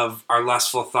depression of our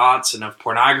lustful thoughts and of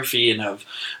pornography and of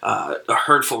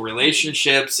hurtful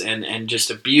relationships and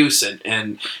just abuse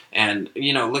and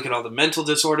look at all the mental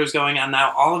disorders going on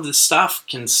now. All of this stuff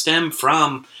can stem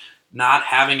from not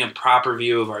having a proper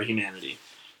view of our humanity.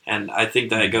 And I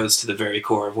think that goes to the very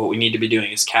core of what we need to be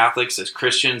doing as Catholics, as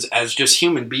Christians, as just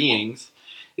human beings,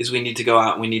 is we need to go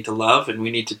out and we need to love and we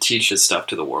need to teach this stuff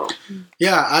to the world.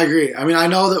 Yeah, I agree. I mean, I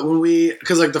know that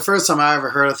because the first time I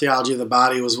ever heard of theology of the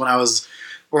body was when I was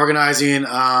organizing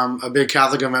a big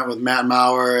Catholic event with Matt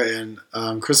Maurer and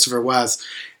Christopher West,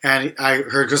 and I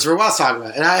heard Christopher West talk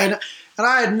about it, and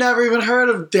I had never even heard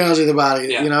of theology of the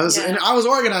body, and I was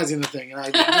organizing the thing, and I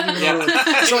didn't even know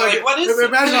what is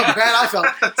imagine how bad I felt.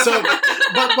 So,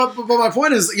 but my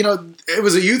point is, it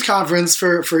was a youth conference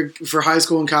for high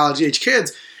school and college age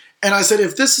kids. And I said,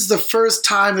 if this is the first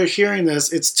time they're hearing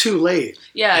this, it's too late.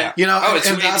 Yeah.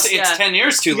 It's 10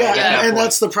 years too late. Yeah, and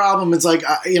that's the problem. It's like,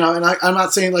 and I'm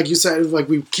not saying, like you said, like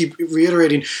we keep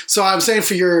reiterating. So I'm saying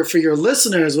for your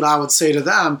listeners, what I would say to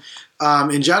them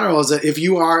in general is that if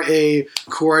you are a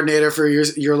coordinator for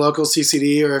your local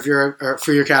CCD, or if you're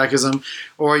for your catechism,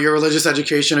 or your religious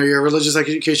education, or your religious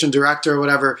education director or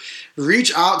whatever,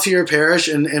 reach out to your parish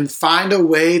and find a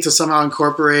way to somehow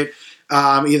incorporate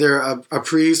either a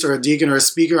priest or a deacon or a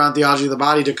speaker on theology of the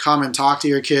body to come and talk to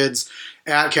your kids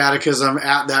at catechism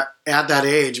at that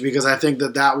age, because I think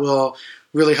that will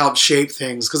really help shape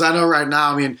things. Because I know right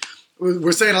now, I mean,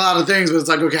 we're saying a lot of things, but it's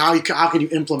like, okay, how can you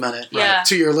implement it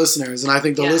to your listeners? And I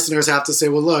think the listeners have to say,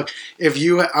 well, look,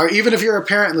 even if you're a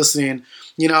parent listening,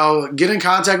 get in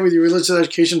contact with your religious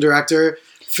education director.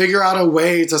 Figure out a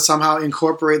way to somehow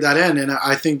incorporate that in, and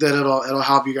I think that it'll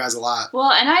help you guys a lot.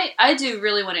 Well, and I do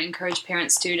really want to encourage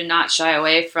parents too to not shy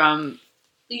away from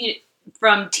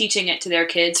teaching it to their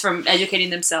kids, from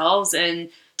educating themselves, and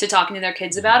to talking to their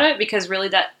kids about it, because really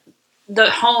that the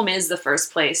home is the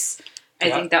first place I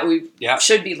think that we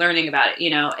should be learning about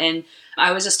it, and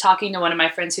I was just talking to one of my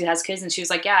friends who has kids, and she was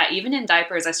like, yeah, even in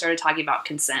diapers, I started talking about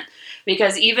consent.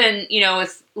 Because even,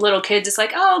 with little kids, it's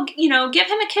like, oh, give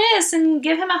him a kiss and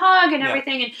give him a hug and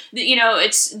everything. And,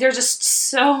 there's just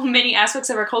so many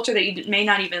aspects of our culture that you may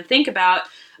not even think about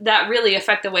that really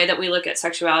affect the way that we look at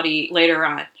sexuality later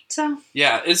on. So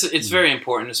yeah, it's very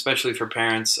important, especially for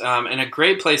parents. And a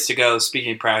great place to go,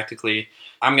 speaking practically,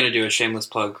 I'm going to do a shameless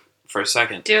plug for a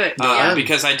second. Do it.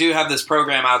 Because I do have this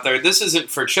program out there. This isn't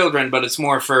for children, but it's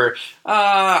more for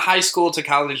high school to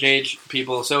college age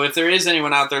people. So if there is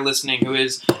anyone out there listening who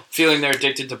is feeling they're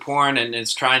addicted to porn and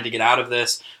is trying to get out of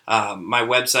this, my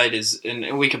website is,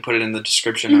 and we can put it in the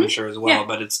description, I'm sure, as well,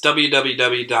 but it's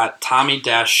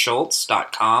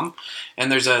www.tommy-schultz.com,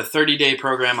 and there's a 30-day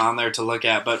program on there to look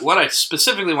at. But what I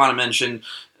specifically want to mention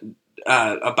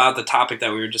about the topic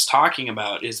that we were just talking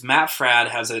about is Matt Fradd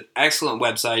has an excellent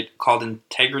website called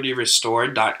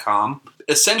integrityrestored.com.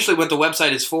 Essentially what the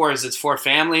website is for is it's for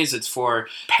families, it's for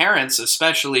parents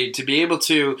especially, to be able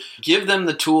to give them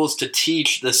the tools to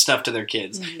teach this stuff to their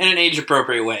kids in an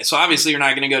age-appropriate way. So obviously you're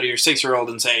not going to go to your 6-year-old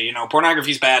and say,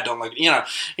 pornography's bad, don't look, you're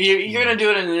going to do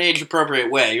it in an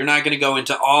age-appropriate way. You're not going to go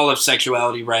into all of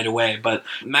sexuality right away. But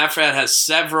Matt Fradd has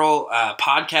several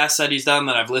podcasts that he's done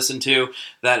that I've listened to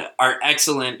that are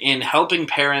excellent in helping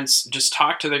parents just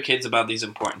talk to their kids about these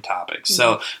important topics.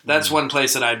 So that's one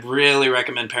place that I'd really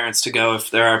recommend parents to go if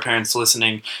there are parents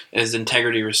listening, is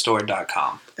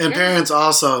integrityrestored.com. And parents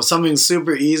also, something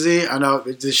super easy, I know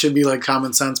it should be like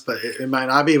common sense, but it might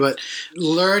not be, but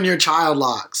learn your child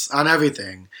locks on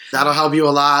everything. That'll help you a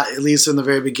lot, at least in the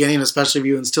very beginning, especially if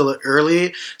you instill it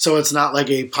early. So it's not like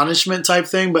a punishment type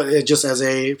thing, but it just as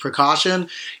a precaution,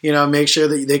 make sure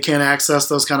that they can't access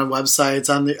those kind of websites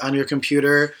on your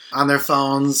computer, on their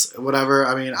phones, whatever.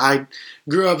 I mean, I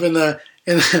grew up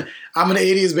I'm an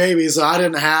 80s baby, so I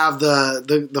didn't have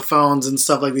the phones and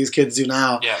stuff like these kids do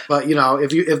now. Yeah. But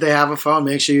if they have a phone,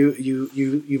 make sure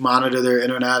you monitor their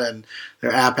internet and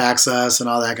their app access and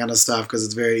all that kind of stuff, because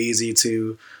it's very easy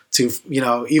to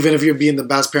even if you're being the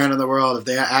best parent in the world, if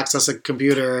they access a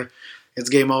computer, it's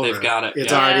game over. They've got it.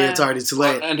 It's already too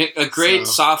late. And a great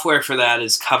software for that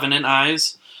is Covenant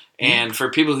Eyes. And for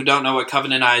people who don't know what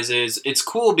Covenant Eyes is, it's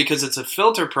cool because it's a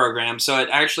filter program, so it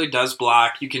actually does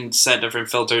block. You can set different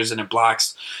filters and it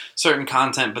blocks certain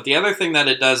content. But the other thing that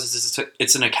it does is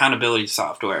it's an accountability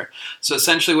software. So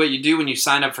essentially what you do when you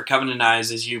sign up for Covenant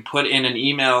Eyes is you put in an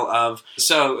email of,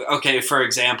 for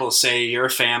example, say you're a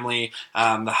family,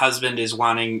 the husband is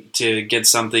wanting to get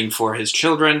something for his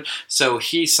children, so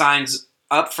he signs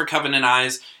up for Covenant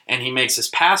Eyes and he makes his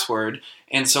password.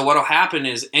 And so what will happen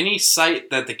is any site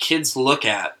that the kids look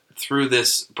at through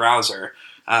this browser,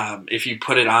 if you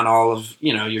put it on all of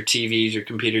your TVs, your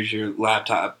computers, your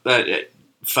laptop,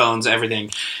 phones, everything,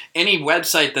 any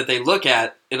website that they look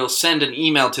at, it'll send an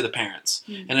email to the parents.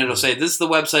 And it'll say, this is the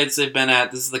websites they've been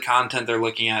at, this is the content they're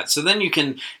looking at. So then you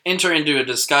can enter into a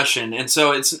discussion. And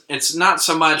so it's not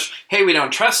so much, hey, we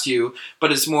don't trust you,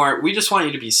 but it's more, we just want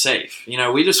you to be safe.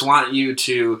 We just want you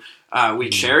to, we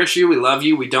cherish you, we love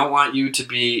you, we don't want you to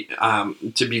be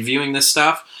viewing this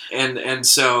stuff. And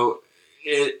so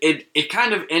it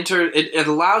kind of it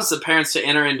allows the parents to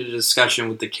enter into discussion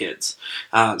with the kids.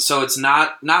 So it's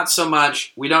not so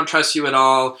much, we don't trust you at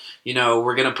all,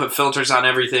 we're going to put filters on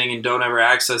everything and don't ever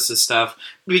access this stuff,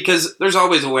 because there's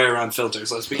always a way around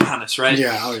filters, let's be honest, right?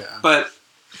 Yeah, oh yeah. But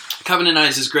Covenant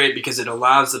Eyes is great because it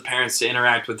allows the parents to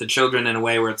interact with the children in a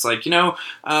way where it's like,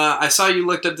 I saw you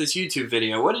looked up this YouTube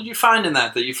video. What did you find in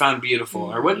that you found beautiful?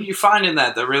 Or what did you find in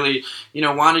that really,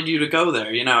 wanted you to go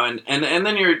there? And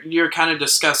then you're kind of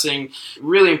discussing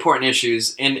really important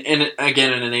issues in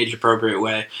again, in an age-appropriate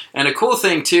way. And a cool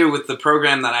thing, too, with the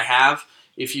program that I have,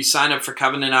 if you sign up for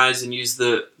Covenant Eyes and use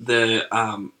the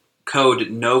code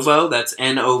NOVO, that's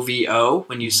NOVO,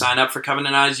 when you sign up for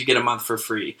Covenant Eyes, you get a month for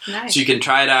free. Nice. So you can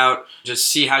try it out, just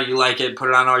see how you like it, put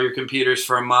it on all your computers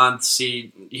for a month,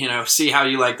 see how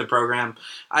you like the program.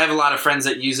 I have a lot of friends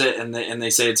that use it, and they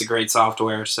say it's a great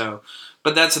software. So,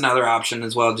 but that's another option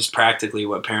as well, just practically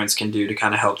what parents can do to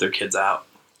kind of help their kids out.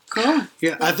 Cool.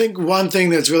 Yeah, I think one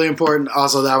thing that's really important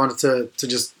also that I wanted to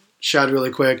just shed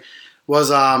really quick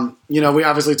was, we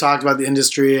obviously talked about the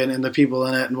industry and the people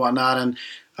in it and whatnot, and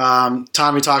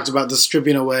Tommy talked about the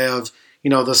stripping away of,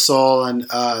 the soul and,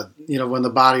 when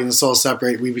the body and the soul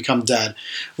separate, we become dead.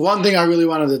 One thing I really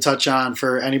wanted to touch on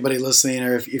for anybody listening,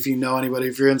 or if you know anybody,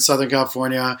 if you're in Southern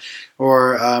California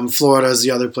or Florida is the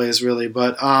other place really,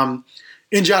 but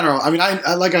in general, I mean,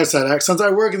 I like I said, since I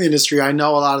work in the industry, I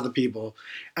know a lot of the people,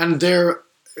 and they're,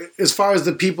 as far as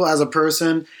the people as a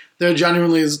person, they're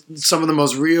genuinely some of the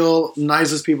most real,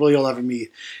 nicest people you'll ever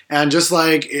meet. And just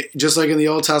like in the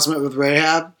Old Testament with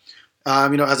Rahab,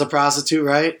 as a prostitute,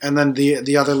 right? And then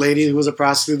the other lady who was a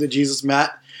prostitute that Jesus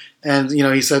met, and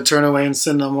he said, "Turn away and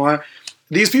sin no more."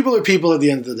 These people are people at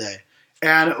the end of the day.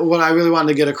 And what I really wanted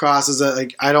to get across is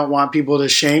that I don't want people to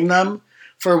shame them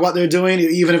for what they're doing,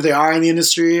 even if they are in the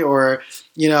industry, or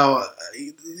you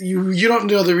don't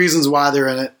know the reasons why they're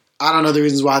in it. I don't know the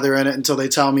reasons why they're in it until they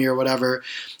tell me or whatever.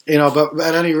 But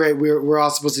at any rate, we're all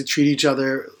supposed to treat each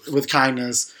other with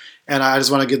kindness. And I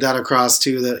just want to get that across,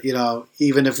 too, that,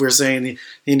 even if we're saying the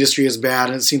industry is bad,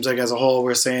 and it seems like as a whole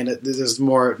we're saying that there's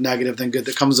more negative than good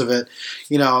that comes of it,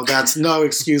 that's no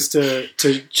excuse to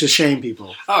shame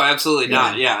people. Oh, absolutely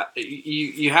not. Yeah.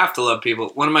 You have to love people.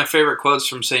 One of my favorite quotes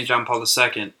from St. John Paul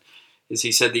II is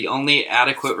he said, "The only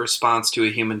adequate response to a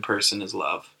human person is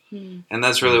love." And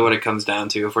that's really what it comes down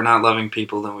to. If we're not loving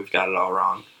people, then we've got it all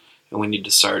wrong. And we need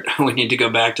to go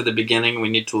back to the beginning. We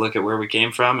need to look at where we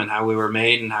came from and how we were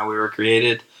made and how we were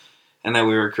created, and that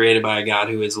we were created by a God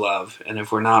who is love. And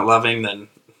if we're not loving, then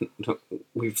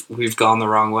we've gone the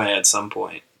wrong way at some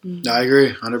point. I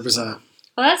agree, 100%.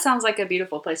 Well, that sounds like a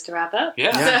beautiful place to wrap up.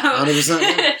 Yeah,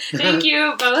 100%. Thank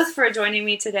you both for joining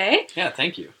me today. Yeah,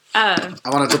 thank you. I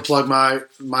wanted to plug my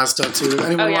stuff too. If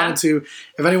anyone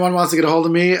wants to get a hold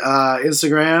of me,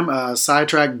 Instagram,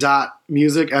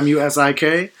 sidetrack.music,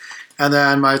 MUSIK. And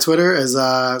then my Twitter is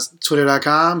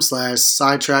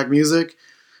twitter.com/sidetrackmusic.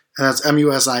 And that's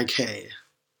MUSIK.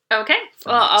 Okay.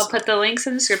 Well, I'll put the links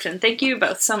in the description. Thank you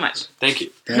both so much. Thank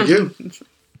you. Thank you.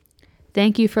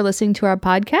 Thank you for listening to our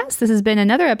podcast. This has been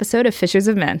another episode of Fishers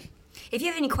of Men. If you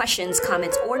have any questions,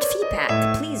 comments, or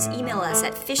feedback, please email us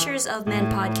at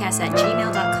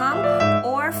fishersofmenpodcast@gmail.com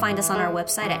or find us on our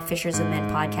website at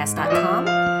fishersofmenpodcast.com.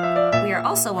 We are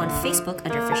also on Facebook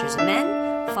under Fishers of Men.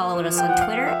 Follow us on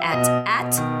Twitter at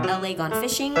LA Gone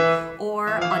Fishing,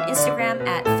 or on Instagram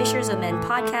at Fishers of Men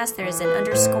Podcast. There is an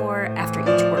underscore after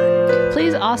each word.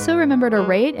 Please also remember to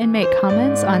rate and make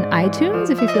comments on iTunes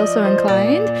if you feel so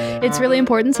inclined. It's really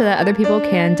important so that other people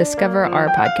can discover our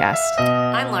podcast.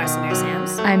 I'm Laura Samir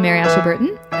Sams. I'm Mary Ashley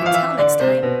Burton. Until next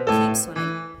time, keep swimming.